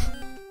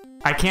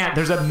 I can't.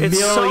 There's a It's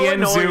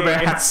million so annoying.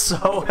 Zubats. It's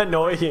so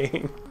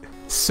annoying.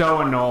 So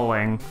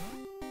annoying.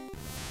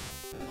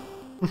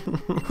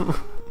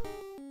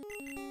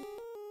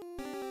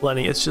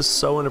 Lenny, it's just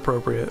so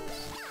inappropriate.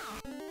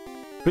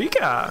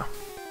 Pika!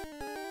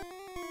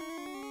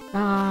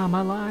 Ah,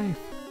 my life.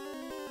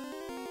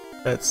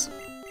 That's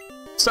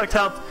sucked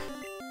health,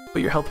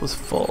 but your health was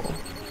full.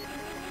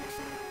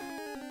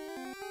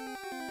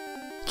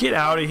 Get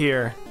out of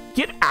here.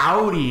 Get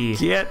outie.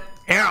 Get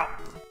out.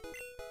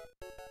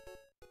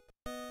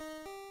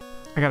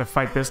 I gotta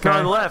fight this Go guy.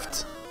 on the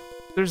left.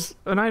 There's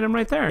an item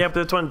right there. Yeah, but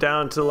there's one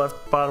down to the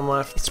left, bottom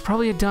left. It's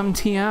probably a dumb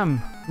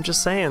TM. I'm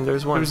just saying,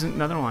 there's one. There's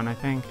another one, I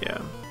think. Yeah.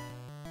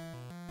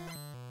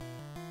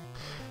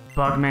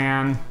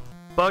 Bugman.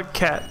 Bug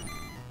cat.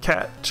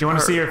 Cat. Do you want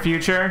to see your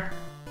future?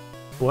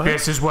 What?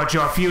 This is what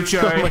your future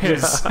Oh my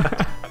is.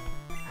 God.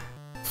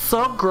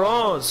 So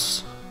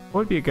gross.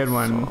 What would be a good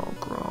one? So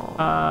gross.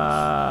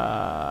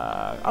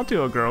 I'll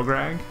do a girl,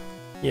 Greg.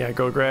 Yeah,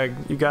 go Greg.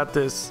 You got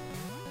this.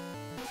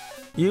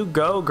 You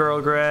go, girl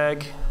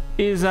Greg.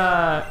 Is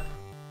I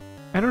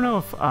don't know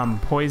if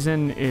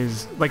poison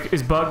is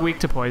is bug weak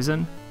to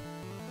poison?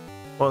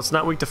 Well, it's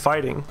not weak to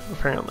fighting,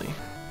 apparently.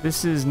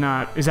 This is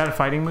not. Is that a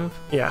fighting move?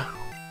 Yeah.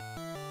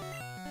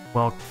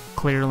 Well,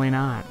 clearly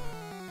not.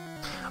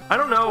 I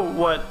don't know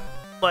what,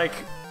 like,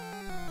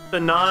 the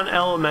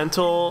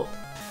non-elemental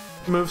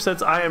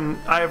movesets. I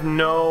have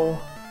no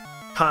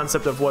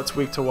concept of what's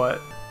weak to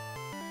what.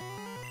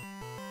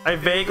 I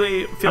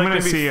vaguely feel I'm like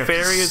gonna see maybe if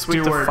fairy is weak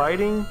to Stuart-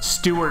 fighting.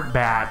 Stuart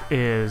Bat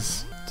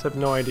is. I have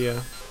no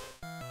idea.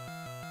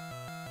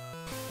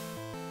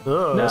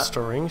 Ugh, No.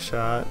 string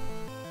shot.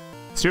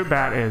 Stuart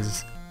Bat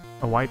is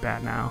a white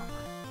bat now.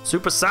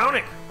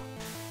 Supersonic.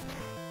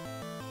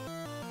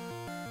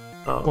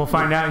 Oh, We'll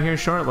find out here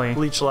shortly.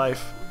 Leech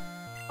life.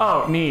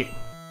 Oh, neat.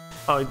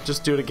 Oh,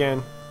 just do it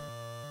again.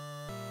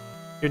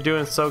 You're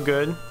doing so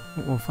good.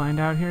 We'll find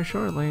out here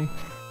shortly.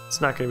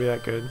 It's not gonna be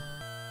that good.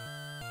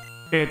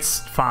 It's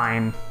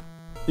fine.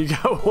 You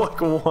got like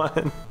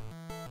one.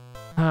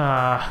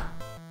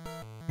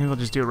 Maybe we'll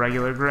just do a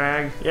regular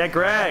Greg. Yeah,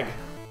 Greg.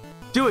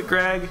 Do it,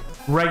 Greg.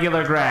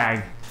 Regular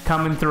Greg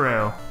coming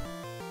through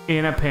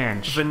in a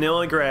pinch.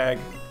 Vanilla Greg.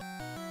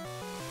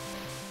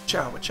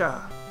 Cha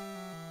cha.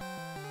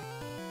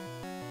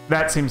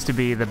 That seems to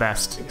be the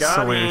best Got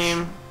solution.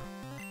 him.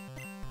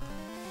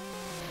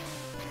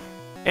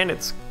 And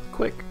it's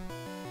quick.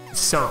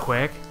 So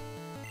quick.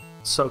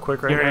 So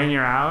quick right You're now. in,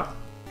 you're out.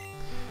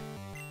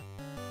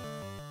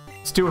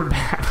 Stuart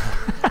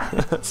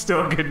Bat.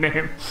 Still a good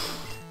name.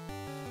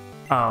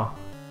 Oh.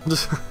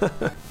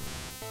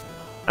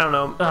 I don't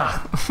know.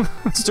 Ugh.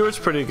 Stuart's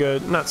pretty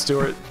good. Not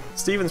Stuart.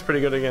 Steven's pretty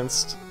good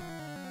against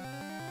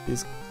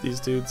these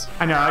dudes.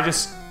 I know,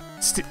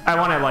 I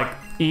want to like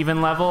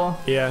even level,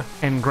 Yeah.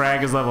 and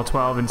Greg is level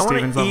 12 and I want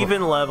Steven's an level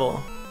even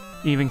level.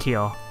 even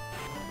keel.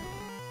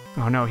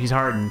 Oh no, he's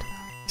hardened.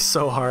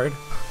 So hard.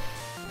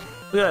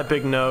 Look at that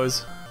big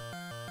nose.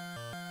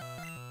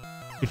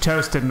 You're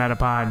toasted,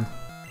 Metapod.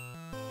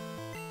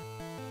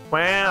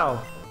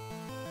 Wow.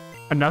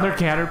 Another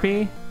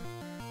Caterpie?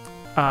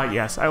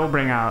 Yes, I will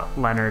bring out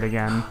Leonard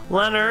again.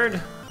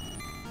 Leonard.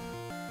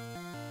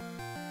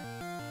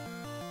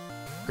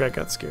 Greg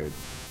got scared.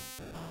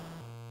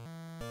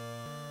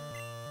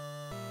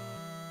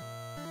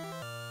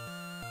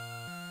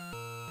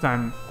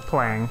 I'm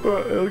playing. Oh,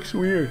 it looks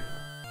weird.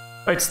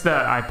 It's the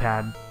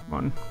iPad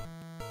one.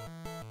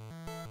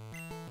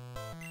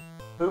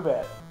 Who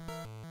bet?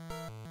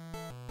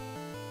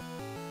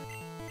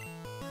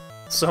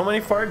 So many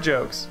fart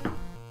jokes.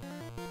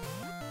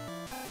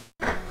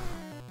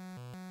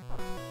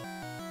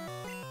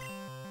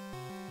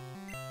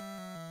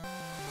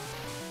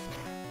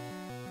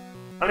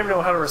 I don't even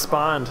know how to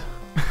respond.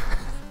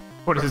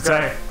 What does it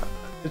say?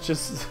 It's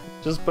just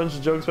a bunch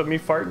of jokes about me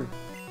farting.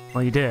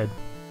 Well, you did.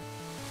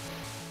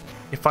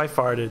 If I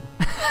farted,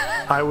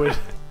 I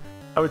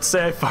would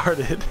say I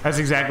farted. That's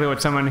exactly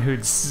what someone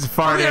who'd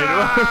farted.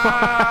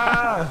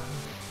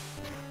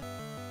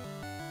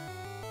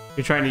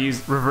 You're trying to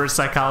use reverse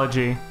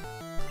psychology.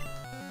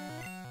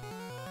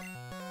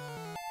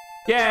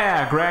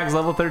 Yeah, Greg's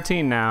level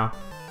 13 now.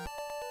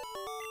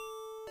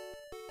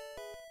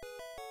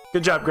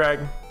 Good job, Greg.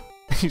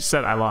 You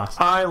said I lost.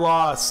 I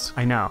lost.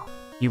 I know.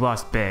 You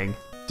lost big.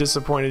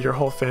 Disappointed your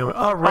whole family.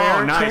 Oh,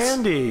 rare nice.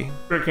 candy.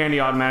 Rare candy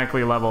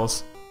automatically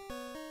levels.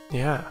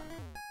 Yeah.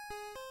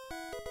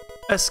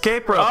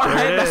 Escape rope. All there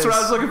right, it that's is. what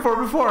I was looking for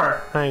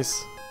before.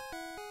 Nice.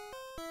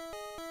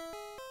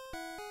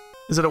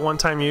 Is it a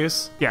one-time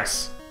use?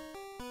 Yes.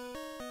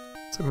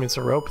 I mean, it's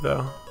a rope,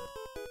 though.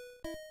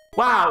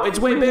 Wow, it's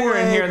way bigger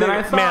in here than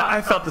I thought. Man,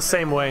 I felt the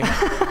same way.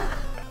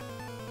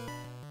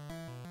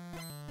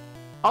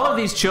 All of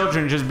these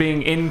children just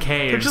being in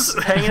caves. They're just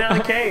hanging out in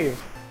the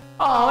cave.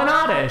 Oh, an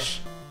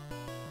Oddish.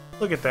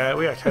 Look at that.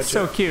 We gotta catch It's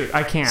so it. cute.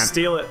 I can't.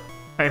 Steal it.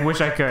 I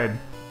wish I could.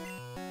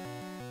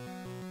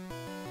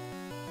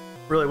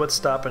 Really, what's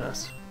stopping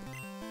us?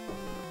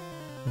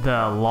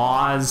 The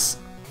laws.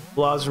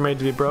 Laws are made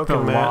to be The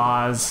broken, man.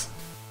 laws.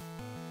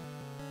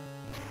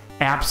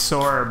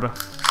 Absorb.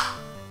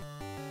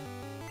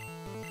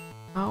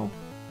 How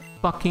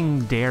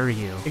fucking dare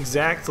you?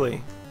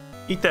 Exactly.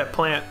 Eat that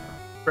plant,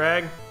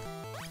 Greg.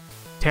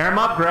 Tear him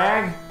up,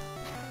 Greg.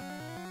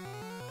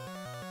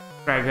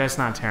 Greg, that's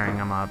not tearing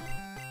them up.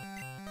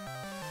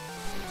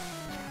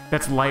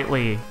 That's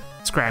lightly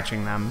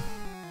scratching them.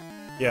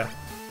 Yeah.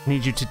 I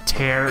need you to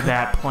tear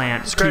that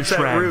plant Scratch to that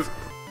shreds. root.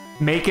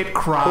 Make it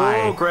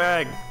cry. Oh,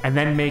 Greg. And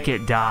then make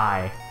it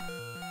die.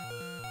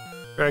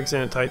 Greg's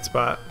in a tight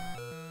spot.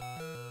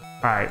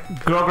 Alright,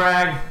 go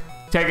Greg.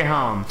 Take it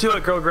home. Do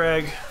it, go,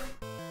 Greg.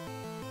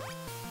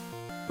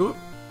 Ooh.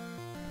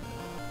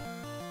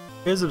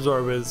 His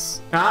absorb is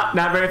Ah,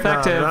 not very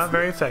effective. not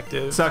very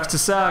effective. Sucks to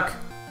suck.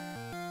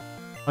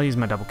 I'll use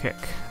my double kick.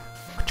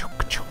 I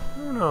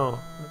don't know.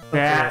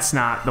 That's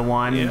not the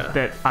one Yeah.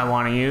 that I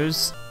want to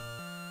use.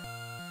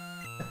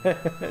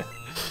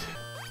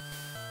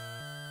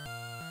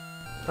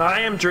 I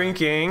am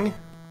drinking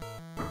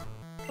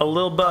a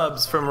Lil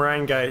Bubs from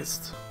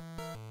Rheingeist.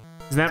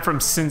 Is that from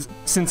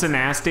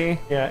Cincinnati?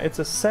 Yeah, it's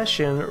a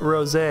session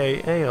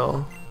rosé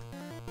ale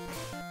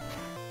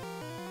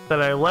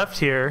that I left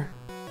here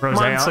Rose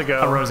months ale?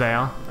 ago. A rose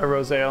ale. A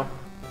rosé ale.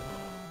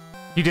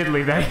 You did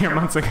leave that here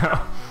months ago.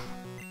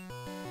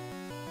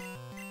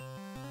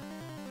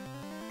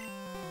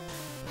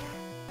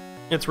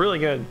 It's really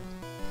good.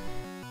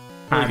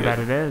 I Really bet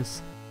good. it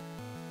is.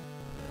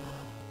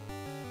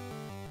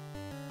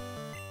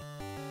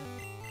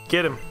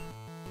 Get him.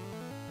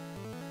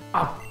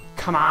 Oh,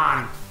 come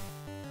on.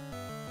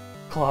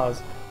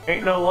 Claws.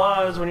 Ain't no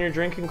laws when you're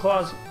drinking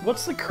claws.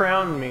 What's the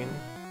crown mean?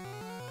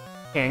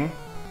 King.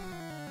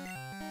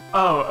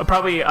 Oh,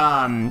 probably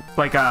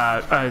like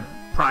a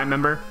prime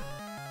member.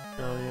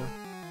 Oh yeah.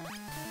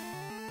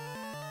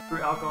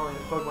 Brew alcohol in the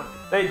Pokemon.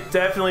 They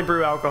definitely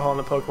brew alcohol in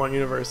the Pokemon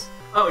universe.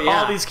 Oh yeah.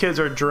 All these kids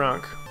are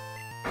drunk.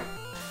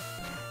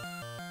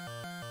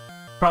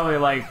 Probably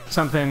like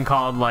something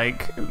called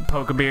like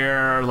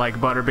Pokebeer or like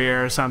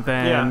Butterbeer or something.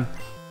 Yeah.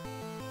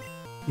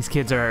 These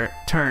kids are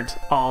turned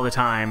all the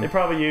time. They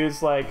probably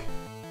use like,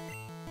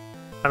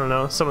 I don't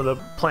know, some of the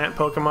plant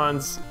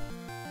Pokemon's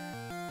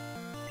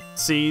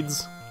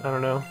seeds. I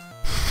don't know.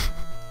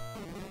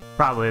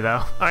 Probably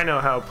though. I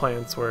know how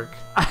plants work.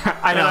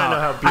 I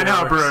know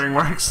how brewing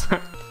works.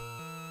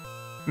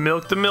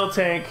 Milk the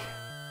Miltank.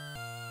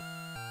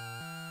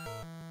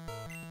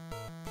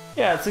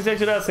 Yeah, it's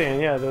exactly what I was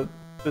saying. Yeah, the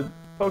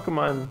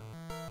Pokemon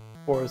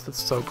forest, that's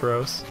so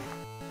gross.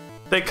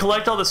 They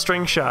collect all the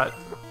string shot.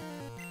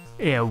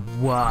 Yeah,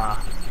 wow.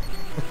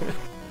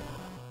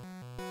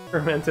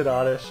 Fermented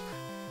Oddish.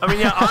 I mean,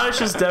 yeah, Oddish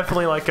is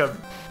definitely like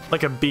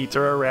a beet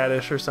or a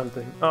radish or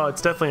something. Oh,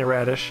 it's definitely a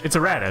radish. It's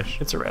a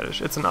radish. It's a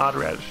radish. It's an odd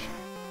radish.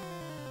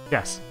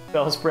 Yes.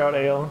 Bellsprout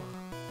Ale.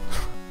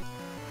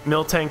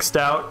 Miltank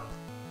Stout.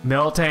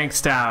 Miltank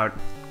Stout.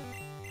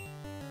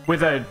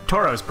 With a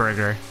Tauros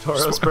burger.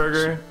 Tauros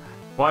Burger.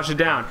 Wash it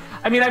down.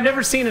 I mean, I've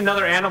never seen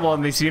another animal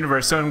in this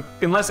universe, so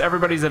unless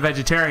everybody's a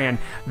vegetarian,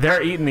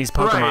 they're eating these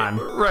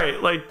Pokemon.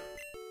 Right. Like,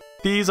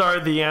 these are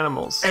the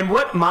animals. And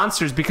what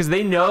monsters, because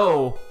they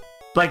know,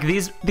 like,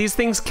 these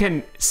things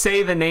can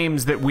say the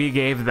names that we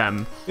gave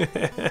them.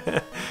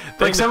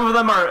 Like, some of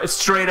them are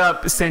straight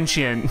up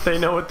sentient. They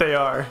know what they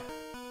are.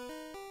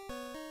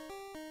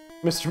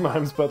 Mr.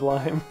 Mime's Bud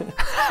Lime.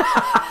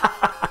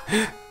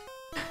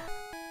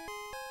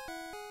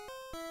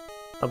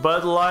 A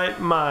Bud Light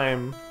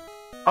Mime.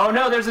 Oh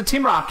no, there's a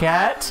Team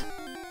Rocket.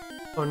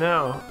 Oh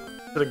no.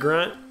 Is it a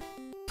grunt?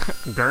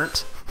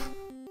 Gurnt.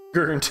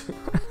 Gurnt.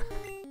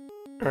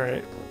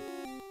 Alright.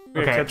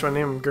 We gotta catch one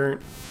named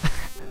Gurnt.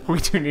 We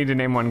do need to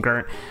name one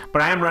Gurnt.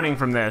 But I am running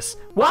from this.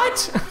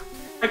 What?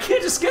 I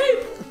can't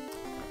escape!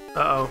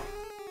 Uh-oh.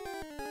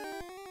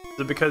 Is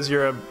it because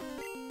you're a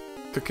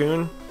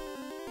cocoon?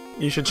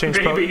 You should change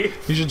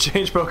You should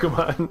change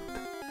Pokemon.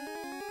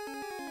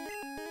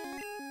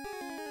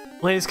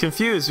 Lane's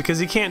confused because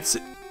he can't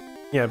see.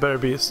 Yeah, better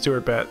be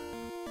Stuart Bat.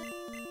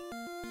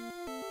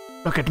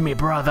 Look at me,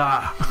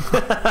 brother.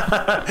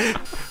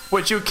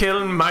 Would you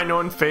kill mine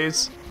own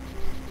face?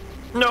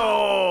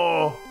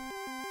 No!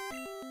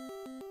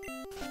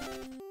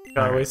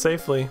 Got away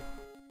safely.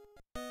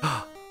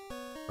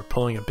 We're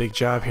pulling a big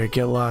job here.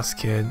 Get lost,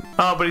 kid.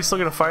 Oh, but he's still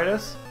gonna fight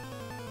us?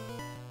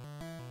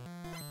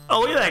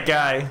 Oh, look at that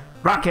guy.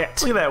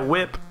 Rocket. Look at that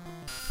whip.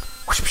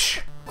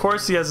 Of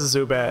course he has a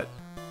Zubat.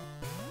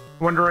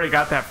 Wonder where he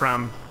got that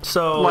from.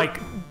 So, like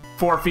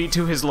 4 feet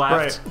to his left.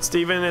 Right.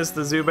 Steven is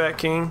the Zubat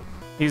king.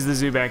 He's the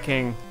Zubat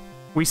king.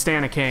 We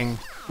stand a king.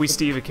 We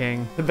Steve a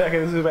king. The back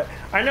of the Zubat.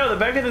 I know, the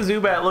back of the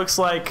Zubat looks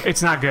like...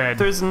 It's not good.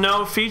 There's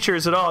no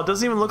features at all. It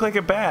doesn't even look like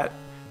a bat.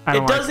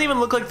 It doesn't even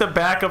look like the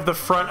back of the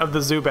front of the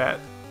Zubat.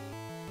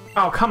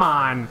 Oh, come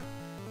on.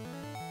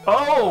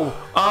 Oh!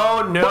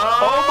 Oh, no!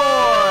 Oh,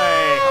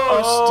 boy!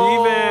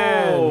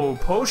 Steven! Oh,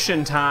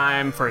 potion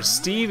time for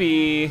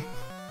Stevie.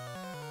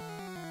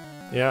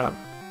 Yeah.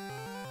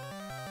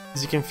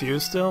 Is he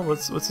confused still?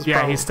 What's his problem?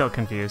 Yeah, he's still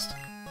confused.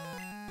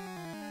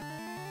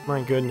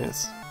 My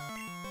goodness.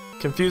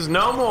 Confused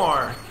no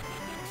more!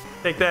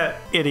 Take that,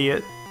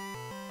 idiot.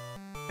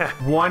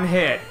 One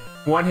hit.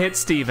 One hit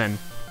Steven.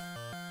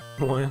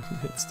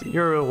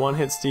 You're a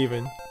one-hit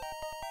Steven.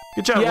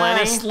 Good job,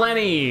 yes,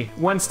 Lenny. Lenny!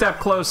 One step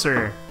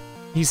closer.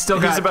 He's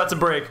about to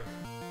break.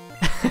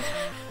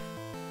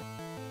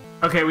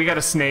 Okay, we got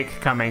a snake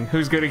coming.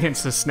 Who's good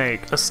against a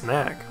snake? A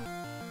snack?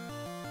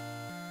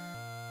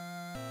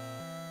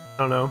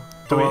 I don't know.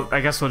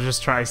 I guess we'll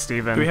just try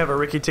Steven. Do we have a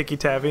Ricky Tikki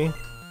Tavi?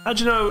 How'd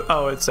you know?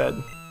 Oh, it said.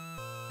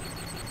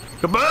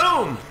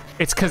 Kaboom!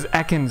 It's because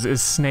Ekans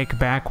is snake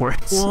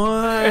backwards.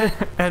 What?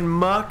 And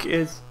Muck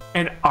is...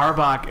 And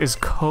Arbok is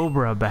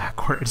Cobra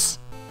backwards.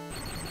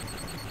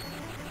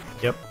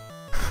 Yep.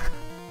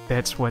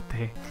 That's what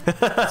their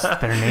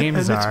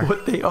names and are. That's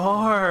what they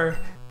are.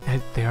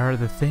 They are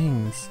the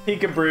things.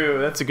 Peekaboo,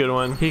 that's a good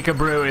one.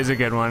 Peekaboo is a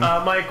good one.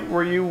 Mike,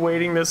 were you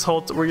waiting this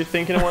whole... were you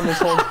thinking of one this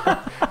whole time?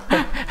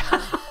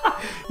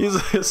 He's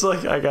just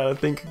like, I gotta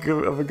think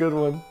of a good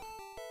one.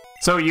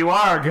 So you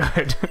are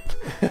good.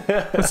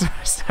 That's what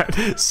I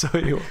said. So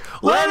you are.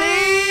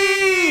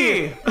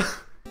 Lenny!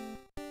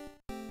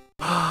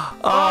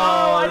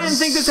 Oh, I didn't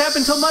think this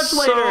happened till much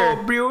later.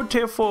 So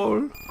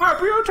beautiful. A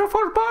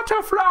beautiful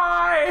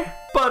butterfly.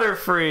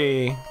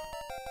 Butterfree.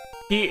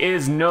 He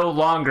is no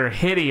longer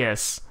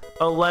hideous.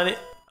 A Lenny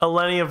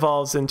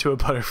evolves into a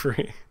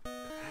Butterfree.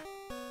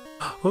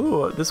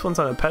 Ooh, this one's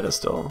on a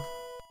pedestal.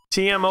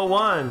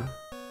 TM01.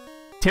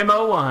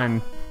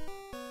 Tim01.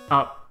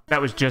 Oh,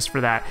 That was just for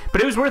that.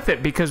 But it was worth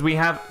it because we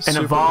have an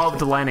Super evolved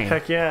worth it. Lenny.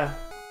 Heck yeah.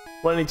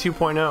 Lenny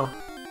 2.0.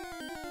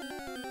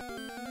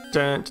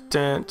 Dun,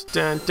 dun,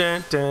 dun,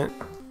 dun, dun.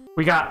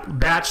 We got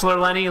Bachelor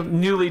Lenny,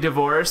 newly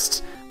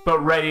divorced, but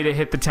ready to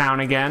hit the town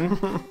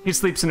again. He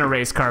sleeps in a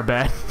race car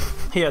bed.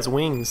 He has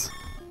wings.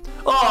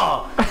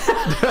 Oh!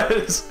 That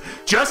is...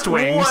 Just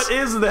wings. What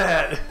is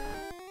that?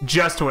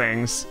 Just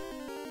wings.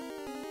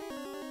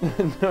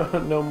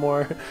 No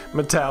more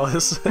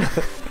Metalis.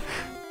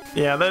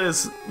 Yeah, that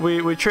is...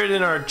 We traded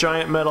in our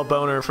giant metal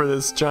boner for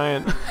this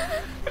giant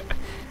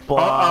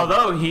blob.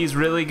 Although he's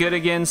really good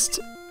against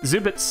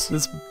Zubits.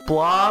 This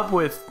blob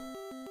with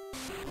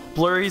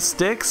blurry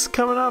sticks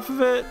coming off of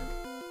it.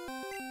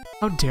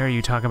 How dare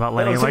you talk about That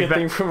Lenny looks like like a that?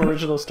 thing from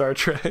original Star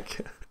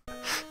Trek.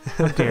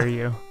 How dare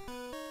you?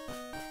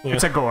 Yeah.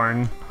 It's a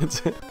Gorn.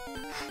 It's a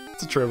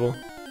dribble.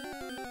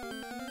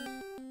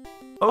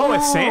 Oh,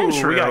 it's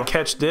Sandshrew. We gotta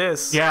catch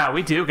this. Yeah,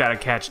 we do gotta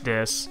catch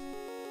this.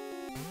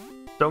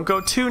 Don't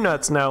go too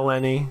nuts now,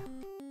 Lenny.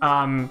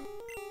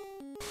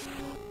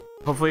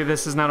 Hopefully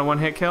this is not a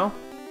one-hit kill.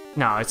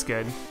 No, it's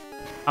good.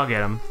 I'll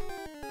get him.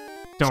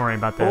 Don't worry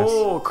about this.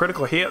 Oh,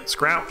 critical hit,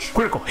 Scrouch.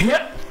 Critical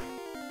hit!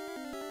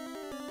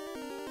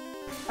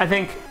 I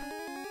think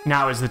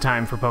now is the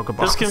time for Pokeballs.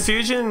 Does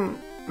confusion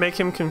make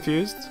him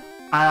confused?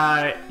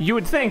 You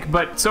would think,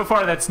 but so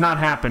far that's not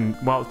happened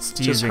whilst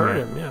Just using hurt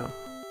it. him, yeah.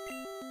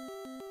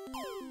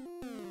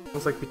 I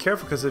was like, be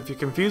careful, because if you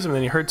confuse him,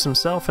 then he hurts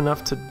himself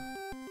enough to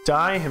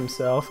die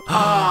himself.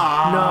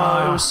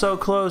 Ah! No, it was so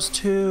close,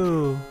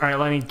 too. Alright,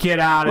 Lenny, get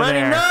out of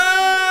Lenny, there.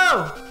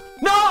 no!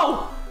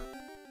 No!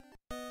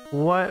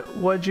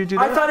 What'd you do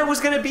I there? thought it was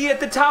gonna be at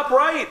the top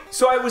right,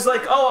 so I was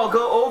like, "Oh, I'll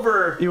go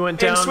over." You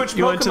went down. And switch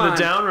You went to the Pokemon.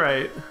 down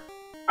right.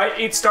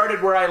 It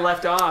started where I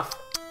left off.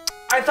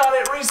 I thought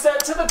it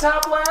reset to the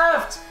top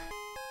left.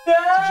 No!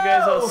 Did you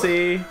guys all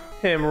see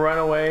him run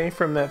away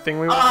from that thing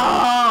we were?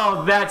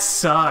 Oh, that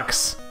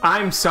sucks.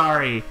 I'm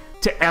sorry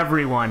to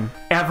everyone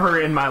ever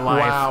in my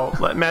life.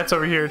 Wow. Matt's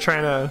over here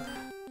trying to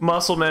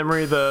muscle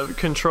memory the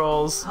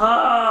controls.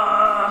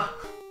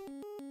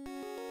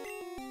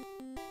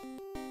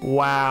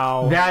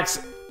 Wow. That's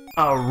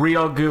a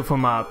real goof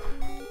 'em up.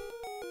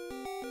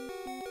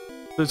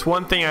 There's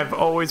one thing I've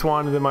always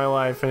wanted in my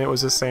life, and it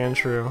was a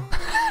Sandshrew.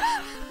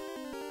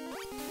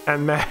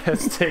 And Matt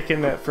has taken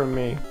that from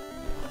me.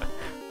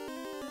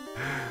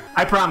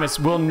 I promise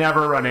we'll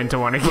never run into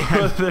one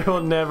again. There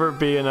will never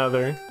be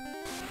another.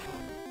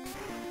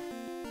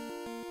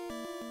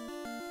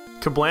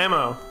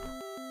 Kablamo.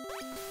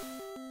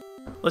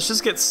 Let's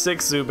just get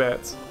 6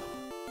 Zubats.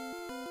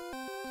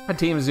 A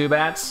team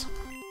Zubats.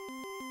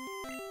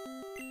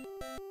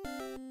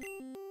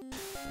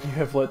 You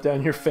have let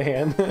down your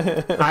fan.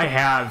 I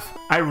have.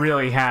 I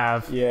really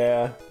have.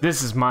 Yeah.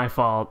 This is my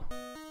fault.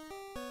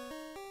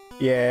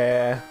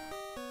 Yeah.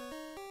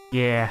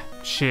 Yeah.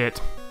 Shit.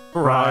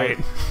 Right.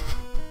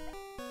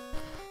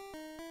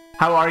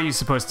 How are you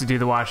supposed to do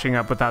the washing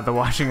up without the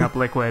washing up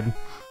liquid?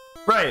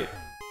 Right.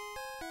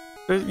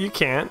 You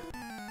can't.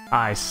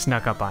 I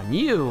snuck up on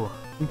you.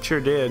 You sure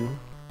did.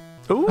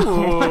 What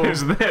Ooh.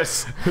 is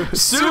this?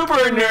 Super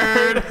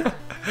nerd.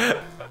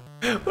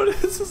 What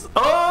is this?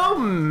 Oh,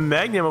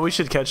 Magnum. We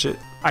should catch it.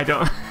 I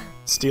don't.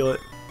 Steal it.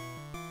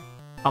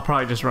 I'll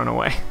probably just run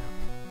away.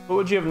 What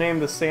would you have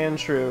named the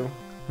Sandshrew?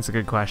 That's a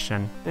good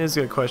question. It is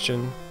a good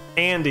question.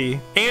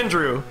 Andrew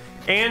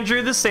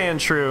the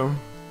Sandshrew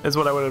is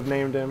what I would have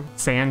named him.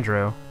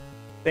 Sandrew.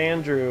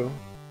 Andrew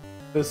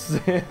the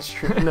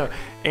Sandshrew. No,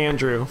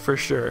 Andrew for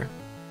sure.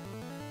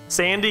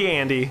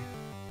 Andy.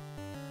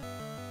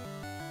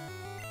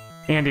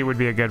 Andy would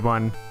be a good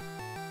one.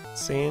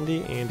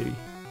 Andy.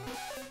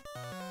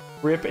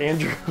 Rip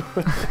Andrew.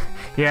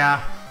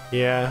 Yeah.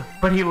 Yeah.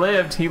 But he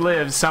lived. He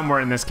lived somewhere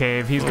in this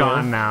cave. He's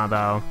gone now,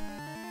 though.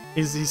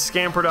 He's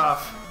scampered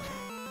off.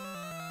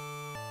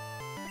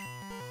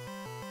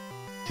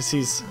 Cause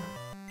he's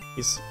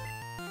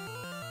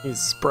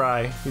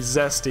spry. He's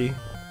zesty.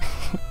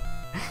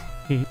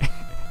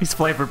 He's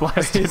flavor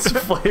blasted. He's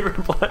flavor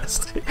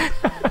blasted.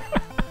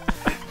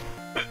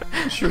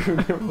 Sure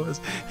never was.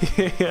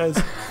 He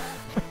has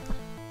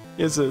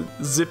a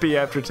zippy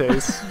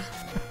aftertaste.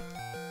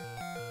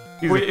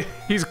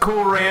 He's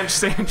Cool Ranch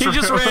Sandshrew. He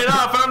just ran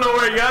off. I don't know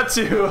where he got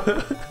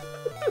to.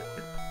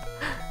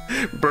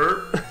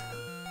 Burt.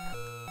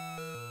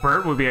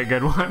 Bert would be a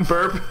good one.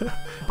 Burt.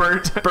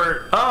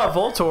 Oh,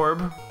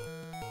 Voltorb.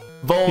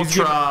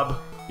 Voltrob.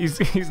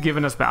 He's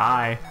giving us the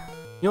eye.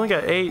 You only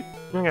got 8.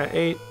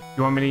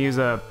 You want me to use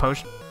a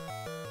potion?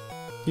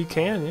 You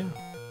can, yeah.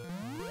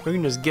 We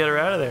can just get her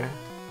out of there.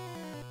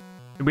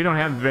 We don't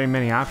have very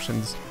many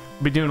options.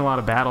 We'll be doing a lot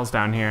of battles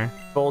down here.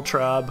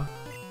 Voltrob.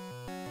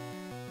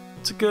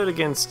 It's good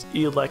against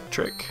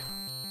electric.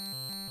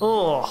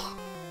 Oh,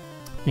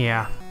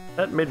 Yeah,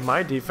 that made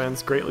my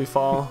defense greatly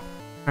fall.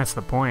 that's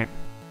the point.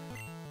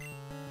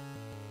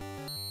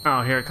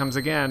 Oh, here it comes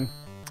again.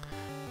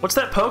 What's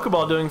that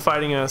Pokeball doing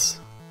fighting us?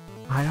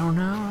 I don't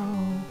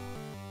know.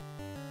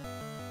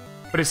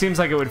 But it seems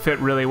like it would fit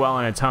really well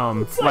in its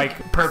home.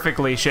 Like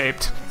perfectly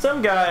shaped.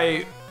 Some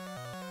guy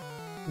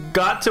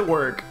got to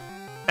work,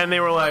 and they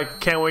were like,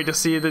 "Can't wait to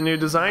see the new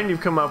design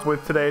you've come up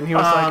with today." And he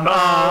was like,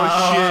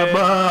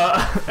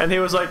 "Oh shit!" And he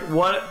was like,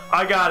 "What?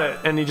 I got it!"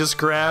 And he just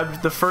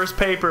grabbed the first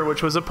paper,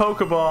 which was a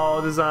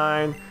Pokeball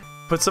design,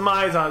 put some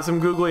eyes on it, some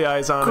googly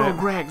eyes on it. Go,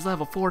 Greg's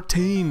level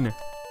 14.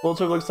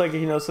 Voltorb looks like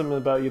he knows something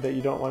about you that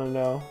you don't want to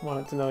know.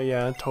 Want it to know?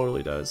 Yeah, it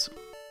totally does.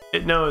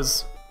 It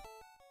knows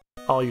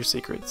all your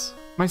secrets.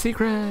 My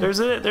secret. There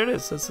it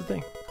is. That's the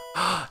thing.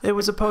 It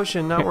was a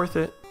potion, not worth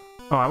it.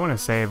 Oh, I want to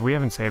save. We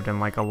haven't saved in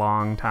like a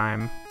long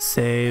time.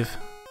 Save.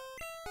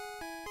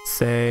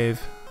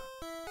 Save.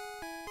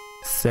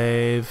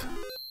 Save.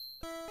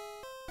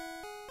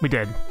 We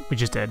did. We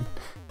just did. All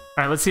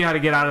right, let's see how to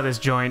get out of this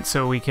joint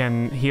so we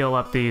can heal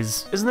up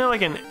these. Isn't there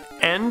like an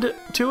end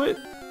to it?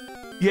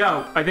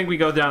 Yeah, I think we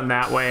go down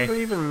that way. How do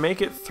we even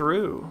make it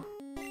through?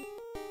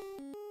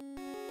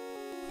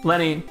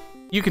 Lenny,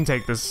 you can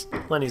take this.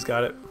 Lenny's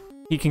got it.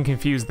 He can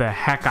confuse the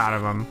heck out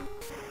of them.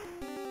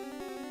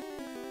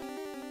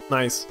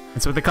 Nice.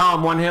 That's what they call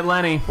him, one-hit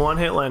Lenny. One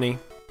hit Lenny.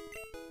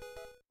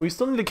 We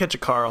still need to catch a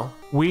Carl.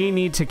 We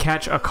need to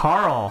catch a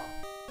Carl.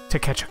 To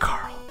catch a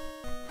Carl.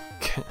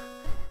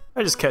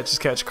 I just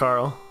catch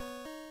Carl.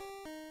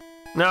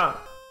 No,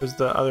 there's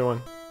the other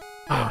one.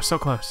 Oh, so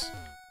close.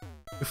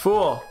 You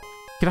fool.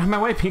 Get out of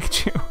my way,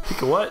 Pikachu.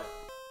 Pika what?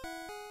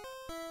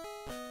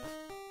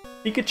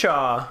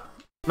 Pikachu.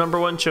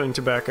 #1 chewing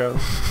tobacco.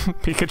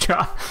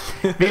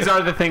 Pikachu. These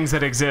are the things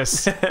that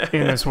exist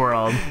in this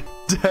world.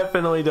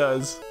 Definitely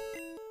does.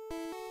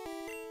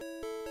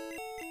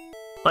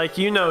 Like,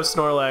 you know,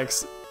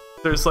 Snorlax,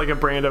 there's like a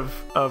brand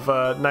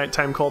of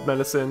nighttime cold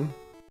medicine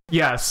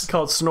Yes.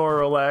 called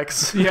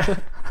Snorlax. Yeah.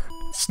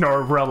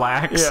 Snore,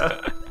 relax.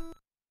 Yeah.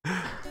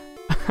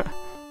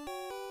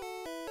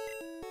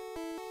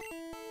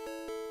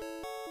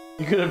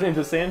 You could have named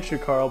a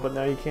Sandshrew Carl, but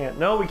now you can't.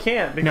 No, we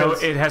can't No,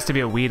 because it has to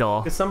be a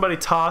Weedle. somebody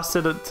tossed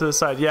it to the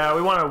side. Yeah,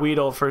 we want a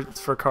Weedle for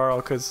Carl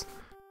because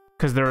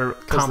They're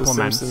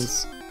compliments. The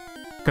Simpsons.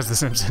 Because the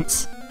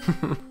Simpsons.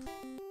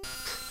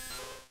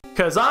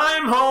 Because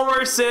I'm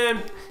Homer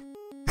Simpson.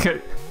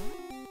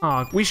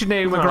 Oh, we should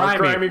name a Oh, Grimy.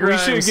 Grimy We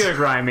should Grimes. get a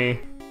Grimy.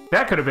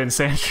 That could have been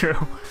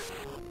Sandshrew.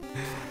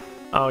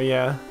 Oh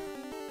yeah,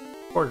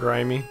 poor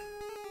Grimy,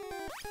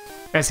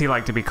 As he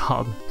liked to be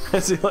called.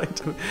 as he liked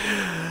to.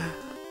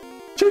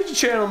 Change the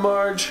channel,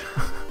 Marge.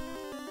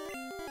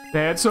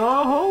 That's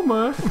all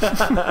Homer.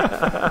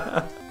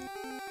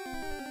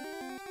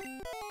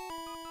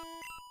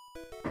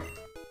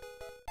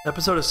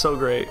 Episode is so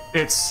great.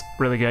 It's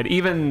really good.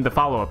 Even the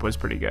follow-up was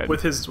pretty good.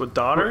 With his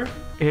daughter,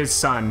 his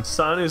son.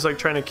 who's like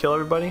trying to kill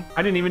everybody.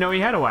 I didn't even know he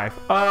had a wife.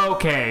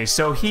 Okay,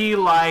 so he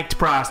liked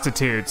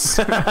prostitutes.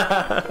 This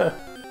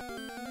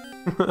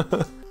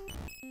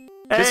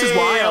is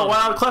wild.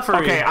 Wild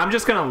Clefairy. Okay, I'm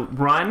just gonna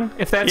run,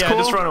 if that's yeah, cool.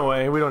 just run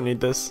away. We don't need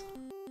this.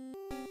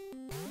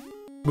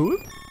 Boop.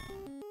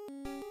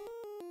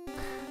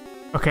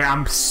 Okay,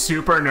 I'm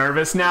super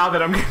nervous now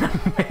that I'm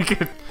gonna make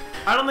it.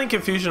 I don't think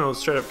Confusion will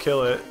straight up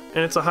kill it,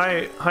 and it's a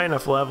high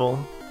enough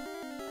level.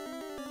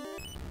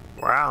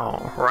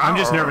 Wow. I'm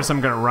just nervous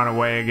I'm gonna run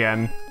away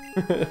again.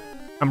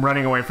 I'm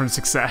running away from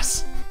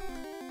success.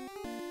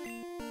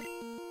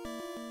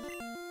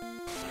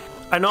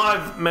 I know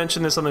I've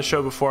mentioned this on the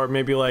show before,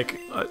 maybe like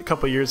a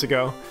couple years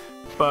ago,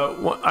 but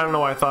I don't know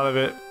why I thought of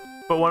it.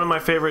 But one of my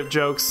favorite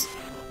jokes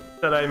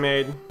that I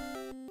made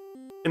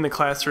in the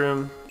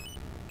classroom,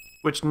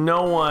 which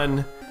no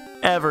one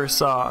ever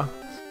saw.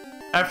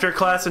 After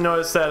class, I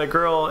noticed that a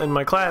girl in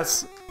my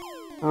class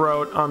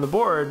wrote on the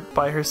board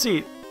by her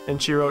seat,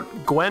 and she wrote,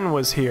 "Gwen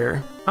was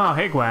here." Oh,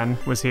 hey, Gwen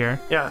was here.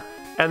 Yeah.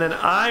 And then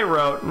I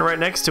wrote right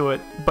next to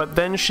it, "But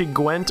then she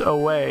went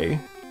away."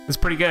 It's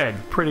pretty good.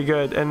 Pretty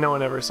good, and no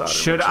one ever saw it.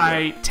 Should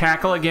I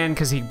tackle again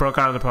because he broke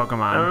out of the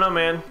Pokemon? I don't know,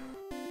 man.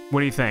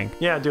 What do you think?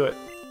 Yeah, do it.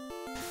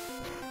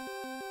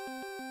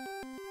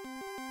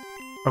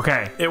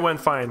 Okay, It went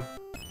fine.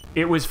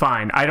 it was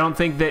fine. I don't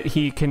think that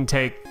he can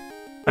take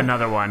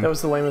another one. That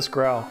was the lamest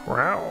growl.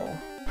 Growl.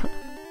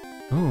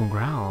 Ooh,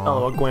 growl.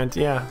 Oh, well, Gwent.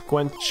 Yeah,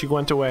 Gwen. She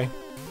went away.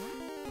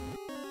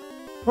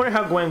 Wonder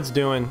how Gwen's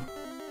doing.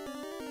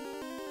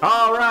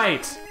 All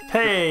right.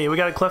 Hey, we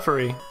got a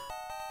Clefairy.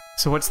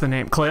 So what's the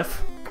name?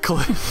 Cliff?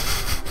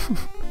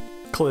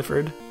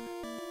 Clifford.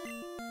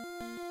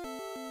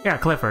 Yeah,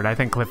 Clifford. I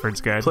think Clifford's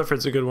good.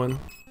 Clifford's a good one.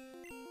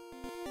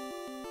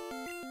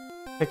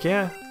 Heck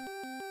yeah.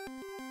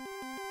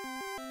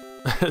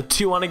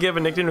 Do you want to give a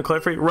nickname to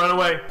Clefairy? Run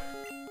away.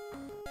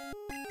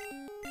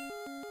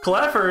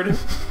 Clifford.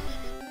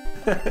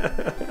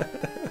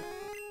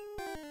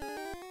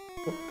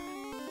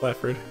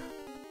 Clifford.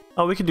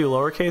 Oh, we could do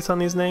lowercase on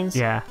these names?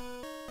 Yeah.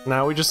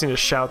 Now we just need to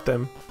shout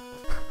them.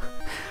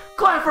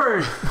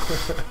 Clifford!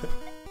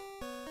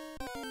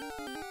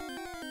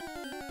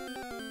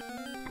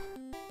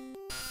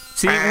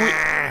 See,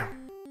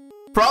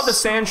 for all the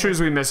Sandshrews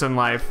we miss in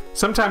life,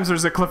 sometimes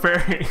there's a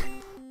Clefairy.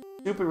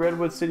 Stupid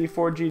Redwood City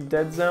 4G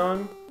dead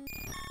zone.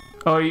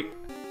 Oh, are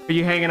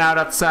you hanging out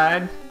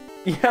outside?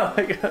 Yeah,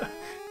 like,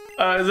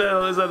 is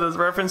that a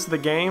reference to the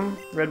game,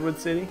 Redwood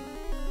City?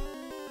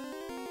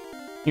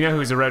 You know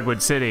who's a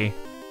Redwood City?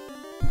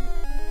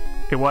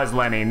 It was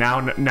Lenny.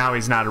 Now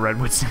he's not a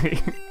Redwood City.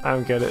 I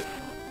don't get it.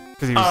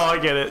 'Cause he Oh, was I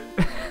get it.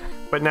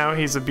 But now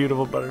he's a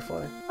beautiful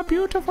butterfly. a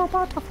beautiful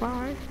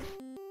butterfly.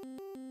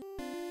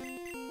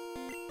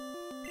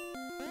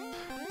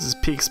 This is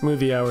peak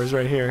smoothie hours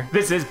right here.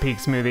 This is peak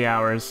smoothie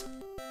hours.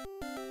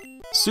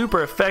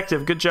 Super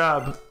effective. Good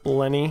job,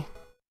 Lenny.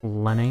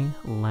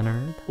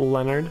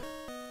 Leonard.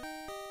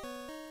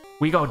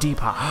 We go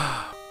deeper.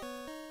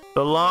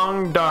 The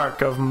long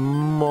dark of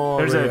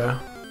Moria. There's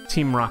a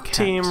Team Rocket.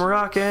 Team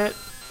Rocket.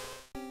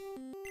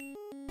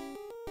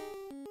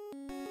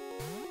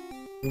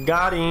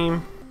 Got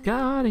him.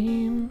 Got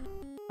him.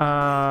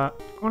 I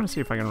want to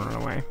see if I can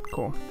run away.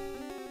 Cool.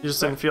 You just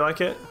didn't feel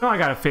like it? Oh, I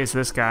gotta face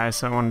this guy,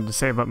 so I wanted to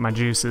save up my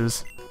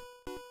juices.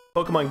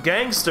 Pokemon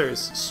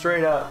gangsters,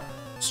 straight up.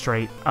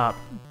 Straight up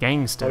Oh,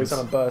 gangsters. he's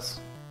on a bus.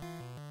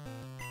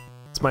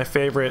 It's my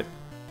favorite.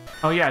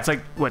 Oh yeah, it's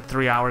like what,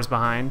 3 hours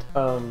behind?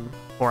 4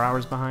 What's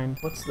hours behind?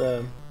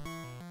 the...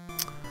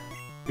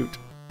 Shoot.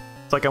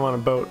 It's like I'm on a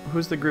boat.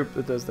 Who's the group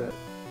that does that?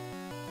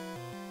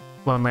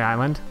 Lonely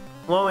Island.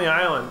 Lonely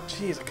Island.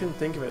 Jeez, I couldn't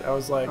think of it. I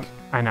was like...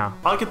 I know.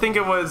 All I could think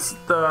of was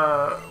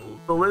the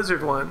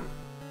lizard one.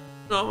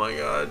 Oh my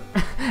god.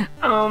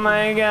 Oh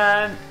my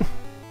god.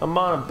 I'm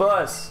on a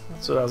bus.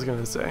 That's what I was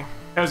gonna say.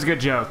 That was a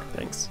good joke.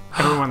 Thanks.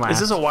 Everyone laughed. Is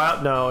this a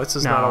wild? No, it's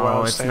just No, not a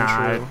wild it's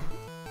Sandshrew.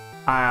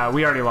 not.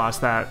 We already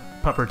lost that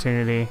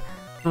opportunity.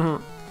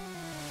 Mhm.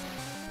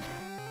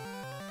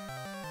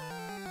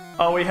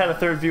 Oh, we had a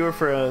third viewer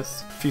for a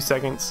few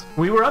seconds.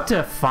 We were up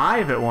to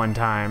 5 at one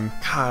time.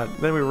 God,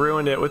 then we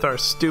ruined it with our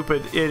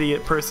stupid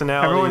idiot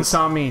personalities. Everyone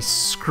saw me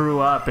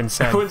screw up and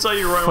said, Everyone saw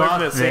you run away from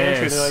 "Fuck that Sandshrew.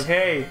 this." They're like,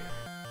 hey,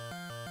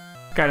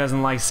 Guy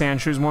doesn't like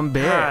Sandshrews one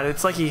bit. God,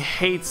 it's like he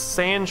hates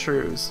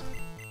Sandshrews.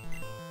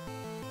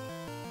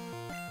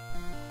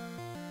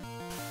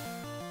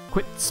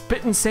 Quit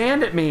spitting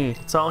sand at me.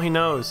 That's all he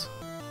knows.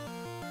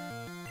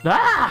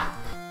 Ah!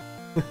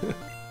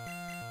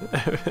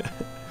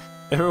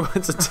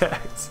 Everyone's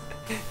attacked.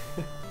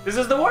 This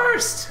is the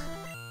worst.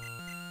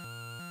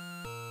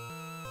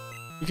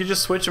 You could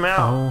just switch them out.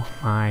 Oh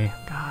my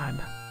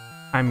god.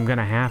 I'm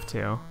gonna have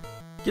to.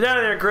 Get out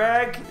of there,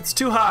 Greg. It's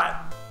too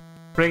hot.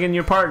 Bring in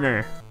your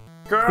partner.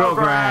 Girl,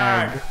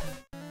 Greg.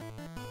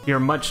 Your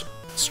much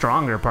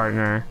stronger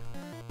partner.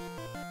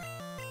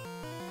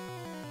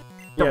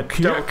 Yeah, Double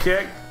kick. double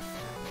kick.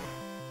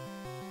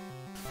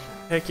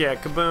 Heck yeah,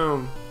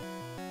 kaboom.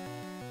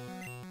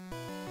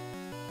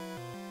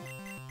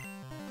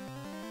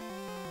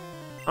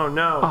 Oh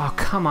no. Oh,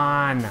 come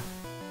on.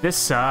 This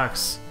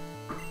sucks.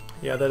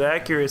 Yeah, that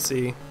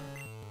accuracy.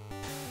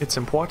 It's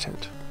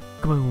important.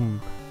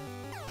 Boom.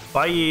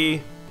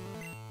 Bye.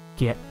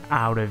 Get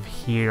out of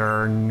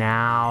here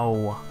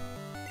now.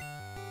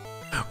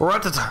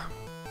 Ratata.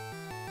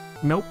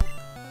 Nope.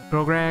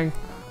 Go, Greg.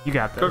 You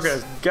got this. Go,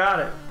 guys. Got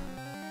it.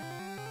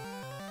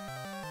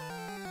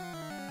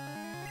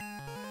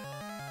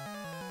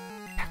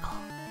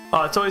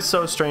 Oh, it's always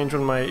so strange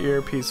when my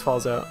earpiece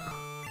falls out.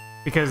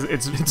 Because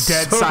it's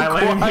dead so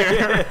silent in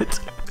here. quiet.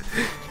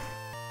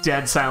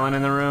 Dead silent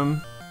in the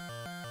room.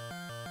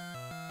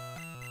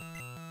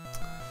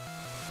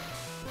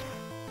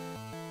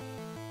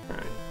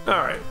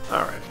 Alright,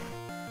 alright.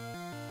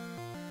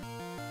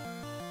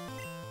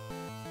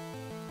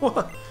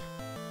 What?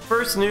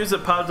 First news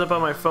that popped up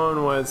on my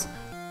phone was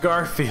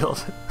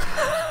Garfield.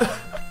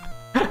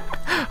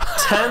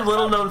 10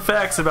 little known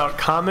facts about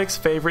comics'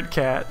 favorite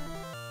cat.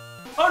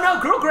 Oh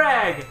no, Girl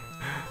Greg!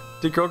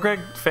 Did Girl Greg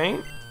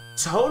faint?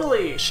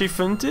 Totally. She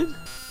fainted?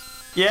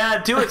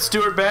 Yeah, do it,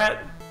 Stuart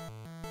Bat.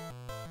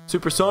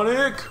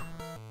 Supersonic.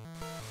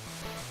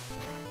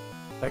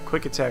 That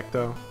quick attack,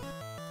 though.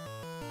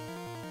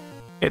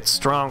 It's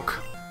strong.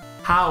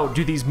 How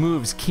do these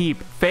moves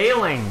keep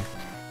failing?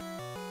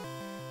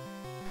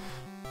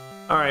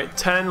 Alright,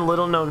 10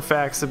 little known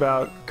facts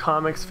about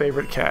comics'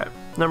 favorite cat.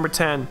 Number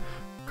 10,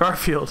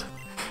 Garfield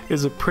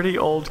is a pretty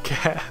old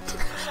cat.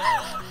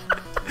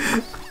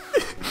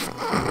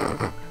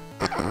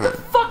 What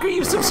the fuck are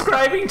you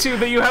subscribing to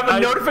that you have a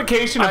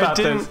notification about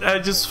this? I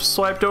just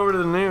swiped over to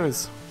the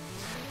news.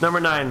 Number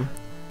 9,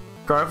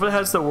 Garfield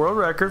has the world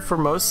record for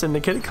most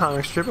syndicated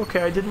comic strip.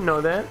 Okay, I didn't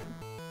know that.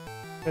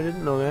 I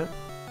didn't know that.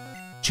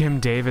 Jim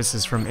Davis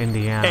is from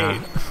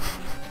Indiana.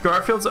 8,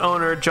 Garfield's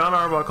owner, John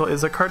Arbuckle,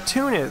 is a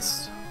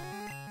cartoonist.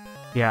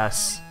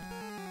 Yes.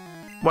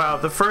 Wow,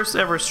 the first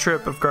ever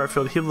strip of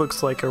Garfield, he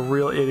looks like a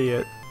real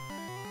idiot.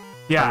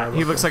 Yeah,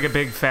 he looks like a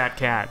big fat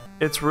cat.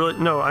 It's really,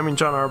 no, I mean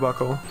John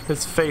Arbuckle.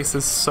 His face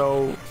is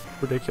so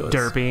ridiculous.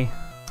 Derpy.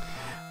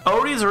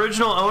 Odie's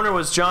original owner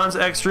was John's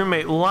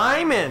ex-roommate,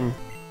 Lyman.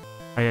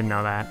 I didn't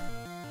know that.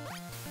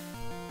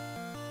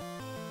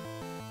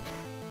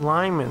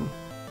 Lyman.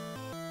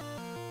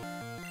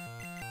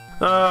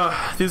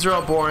 These are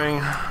all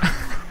boring.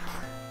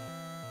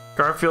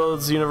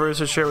 Garfield's universe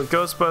is shared with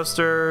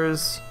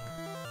Ghostbusters.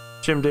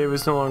 Jim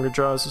Davis no longer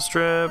draws the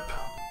strip.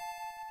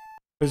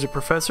 There's a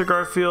Professor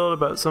Garfield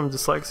about some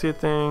dyslexia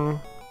thing.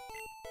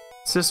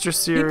 Sister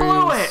series. He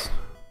blew it!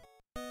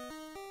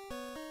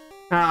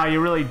 Ah, you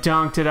really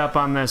dunked it up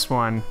on this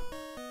one.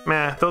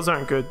 Meh, those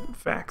aren't good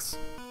facts.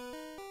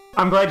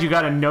 I'm glad you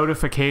got a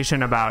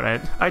notification about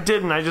it. I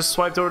didn't. I just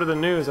swiped over to the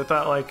news. I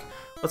thought, like,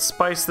 let's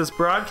spice this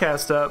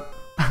broadcast up.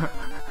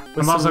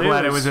 I'm also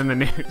glad it was in the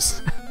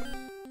news.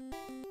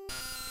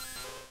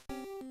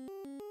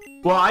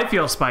 Well, I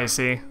feel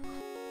spicy.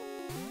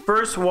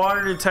 First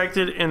water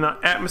detected in the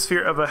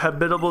atmosphere of a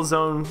habitable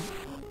zone.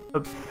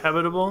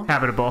 Habitable?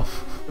 Habitable.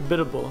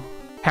 Habitable.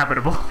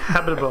 Habitable.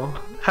 Habitable.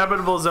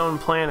 Habitable zone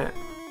planet.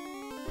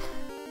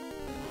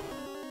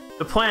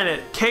 The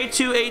planet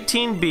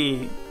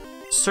K218b.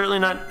 Certainly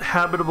not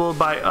habitable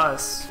by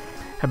us.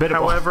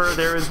 Habitable. However,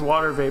 there is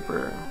water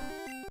vapor.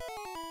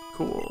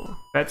 Cool.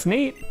 That's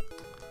neat.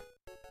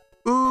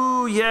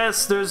 Ooh,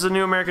 yes, there's a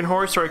new American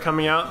Horror Story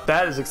coming out.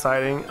 That is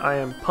exciting. I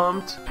am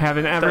pumped.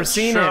 Haven't ever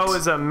seen it. That show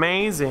is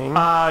amazing.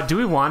 Do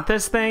we want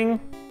this thing?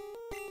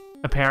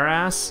 A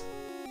parass?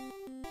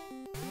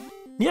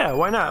 Yeah,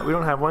 why not? We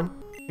don't have one.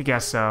 I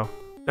guess so.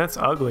 That's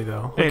ugly,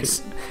 though.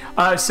 It's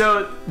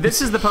so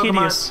this is the Pokemon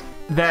hideous.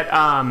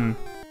 that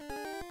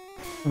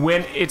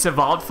when it's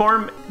evolved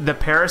form, the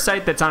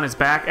parasite that's on its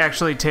back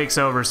actually takes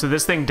over. So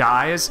this thing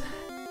dies,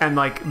 and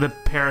like the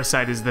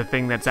parasite is the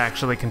thing that's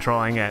actually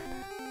controlling it.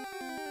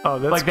 Oh,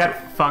 that's like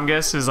that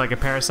fungus is like a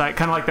parasite,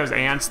 kind of like those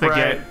ants that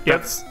right. get.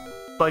 That's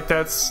like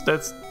that's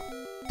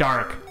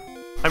dark.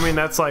 I mean,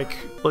 that's like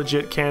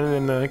legit canon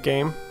in the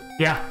game.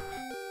 Yeah,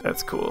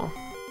 that's cool.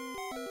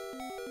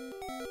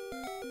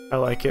 I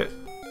like it.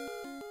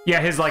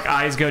 Yeah, his like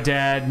eyes go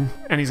dead,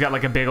 and he's got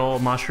like a big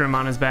old mushroom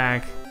on his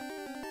back.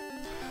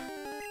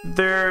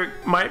 There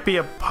might be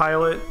a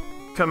pilot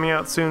coming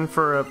out soon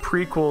for a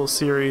prequel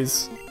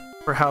series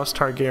for House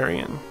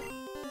Targaryen.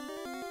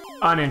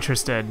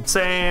 Uninterested.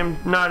 Same,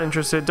 not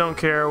interested, don't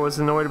care, was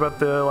annoyed about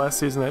the last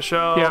season of that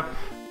show. Yep.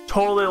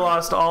 Totally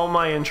lost all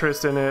my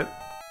interest in it,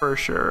 for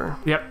sure.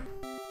 Yep.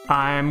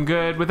 I'm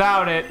good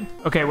without it.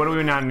 Okay, what do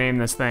we not name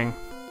this thing?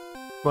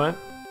 What?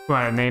 We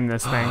want to name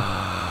this thing.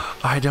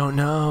 I don't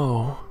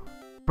know.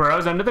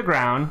 Burrows under the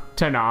ground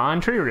to gnaw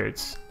on tree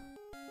roots.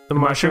 The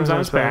mushrooms on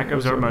his back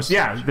absorb most.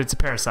 Yeah, it's a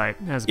parasite.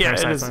 It has a yeah,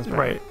 parasite it is, on his back.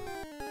 right.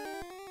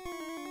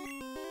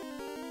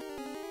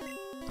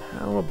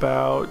 How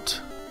about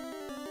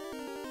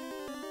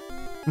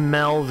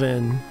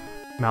Melvin?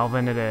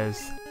 Melvin it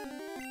is.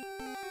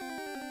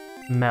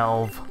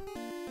 Melv.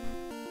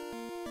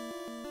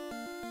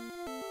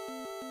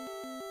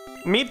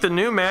 Meet the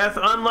new math,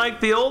 unlike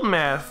the old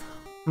math.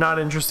 Not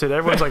interested.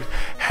 Everyone's like,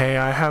 hey,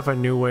 I have a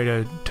new way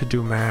to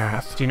do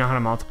math. Do you know how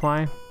to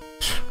multiply?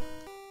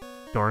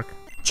 Dork.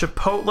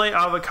 Chipotle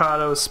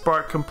avocados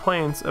spark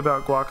complaints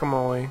about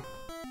guacamole.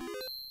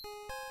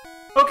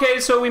 Okay,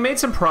 so we made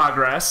some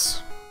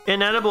progress.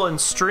 Inedible and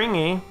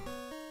stringy.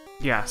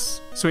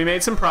 Yes. So we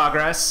made some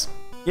progress.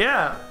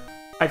 Yeah.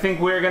 I think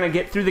we're gonna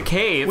get through the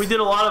cave. We did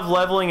a lot of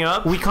leveling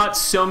up. We caught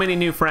so many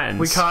new friends.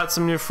 We caught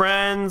some new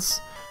friends.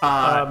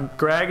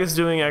 Greg is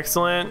doing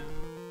excellent.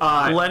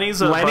 Lenny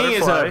is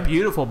a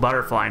beautiful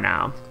butterfly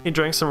now. He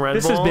drank some Red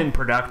Bull. This has been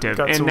productive.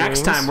 And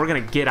next time, we're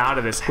going to get out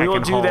of this heckin' hole. We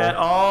will do that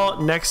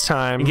all next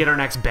time. And get our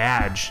next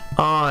badge.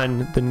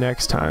 On the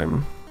next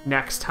time.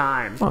 Next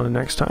time. On the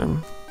next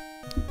time.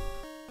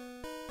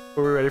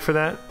 Were we ready for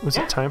that? Was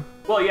it time?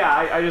 Well,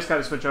 yeah, I just got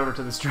to switch over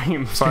to the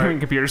streaming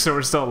computer, so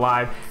we're still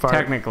live,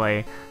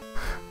 technically.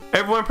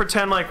 Everyone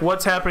pretend like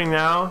what's happening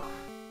now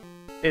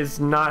is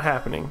not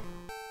happening.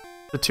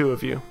 The two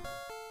of you.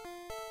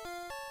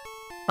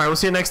 All right, we'll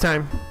see you next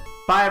time.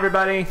 Bye,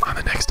 everybody. On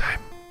the next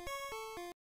time.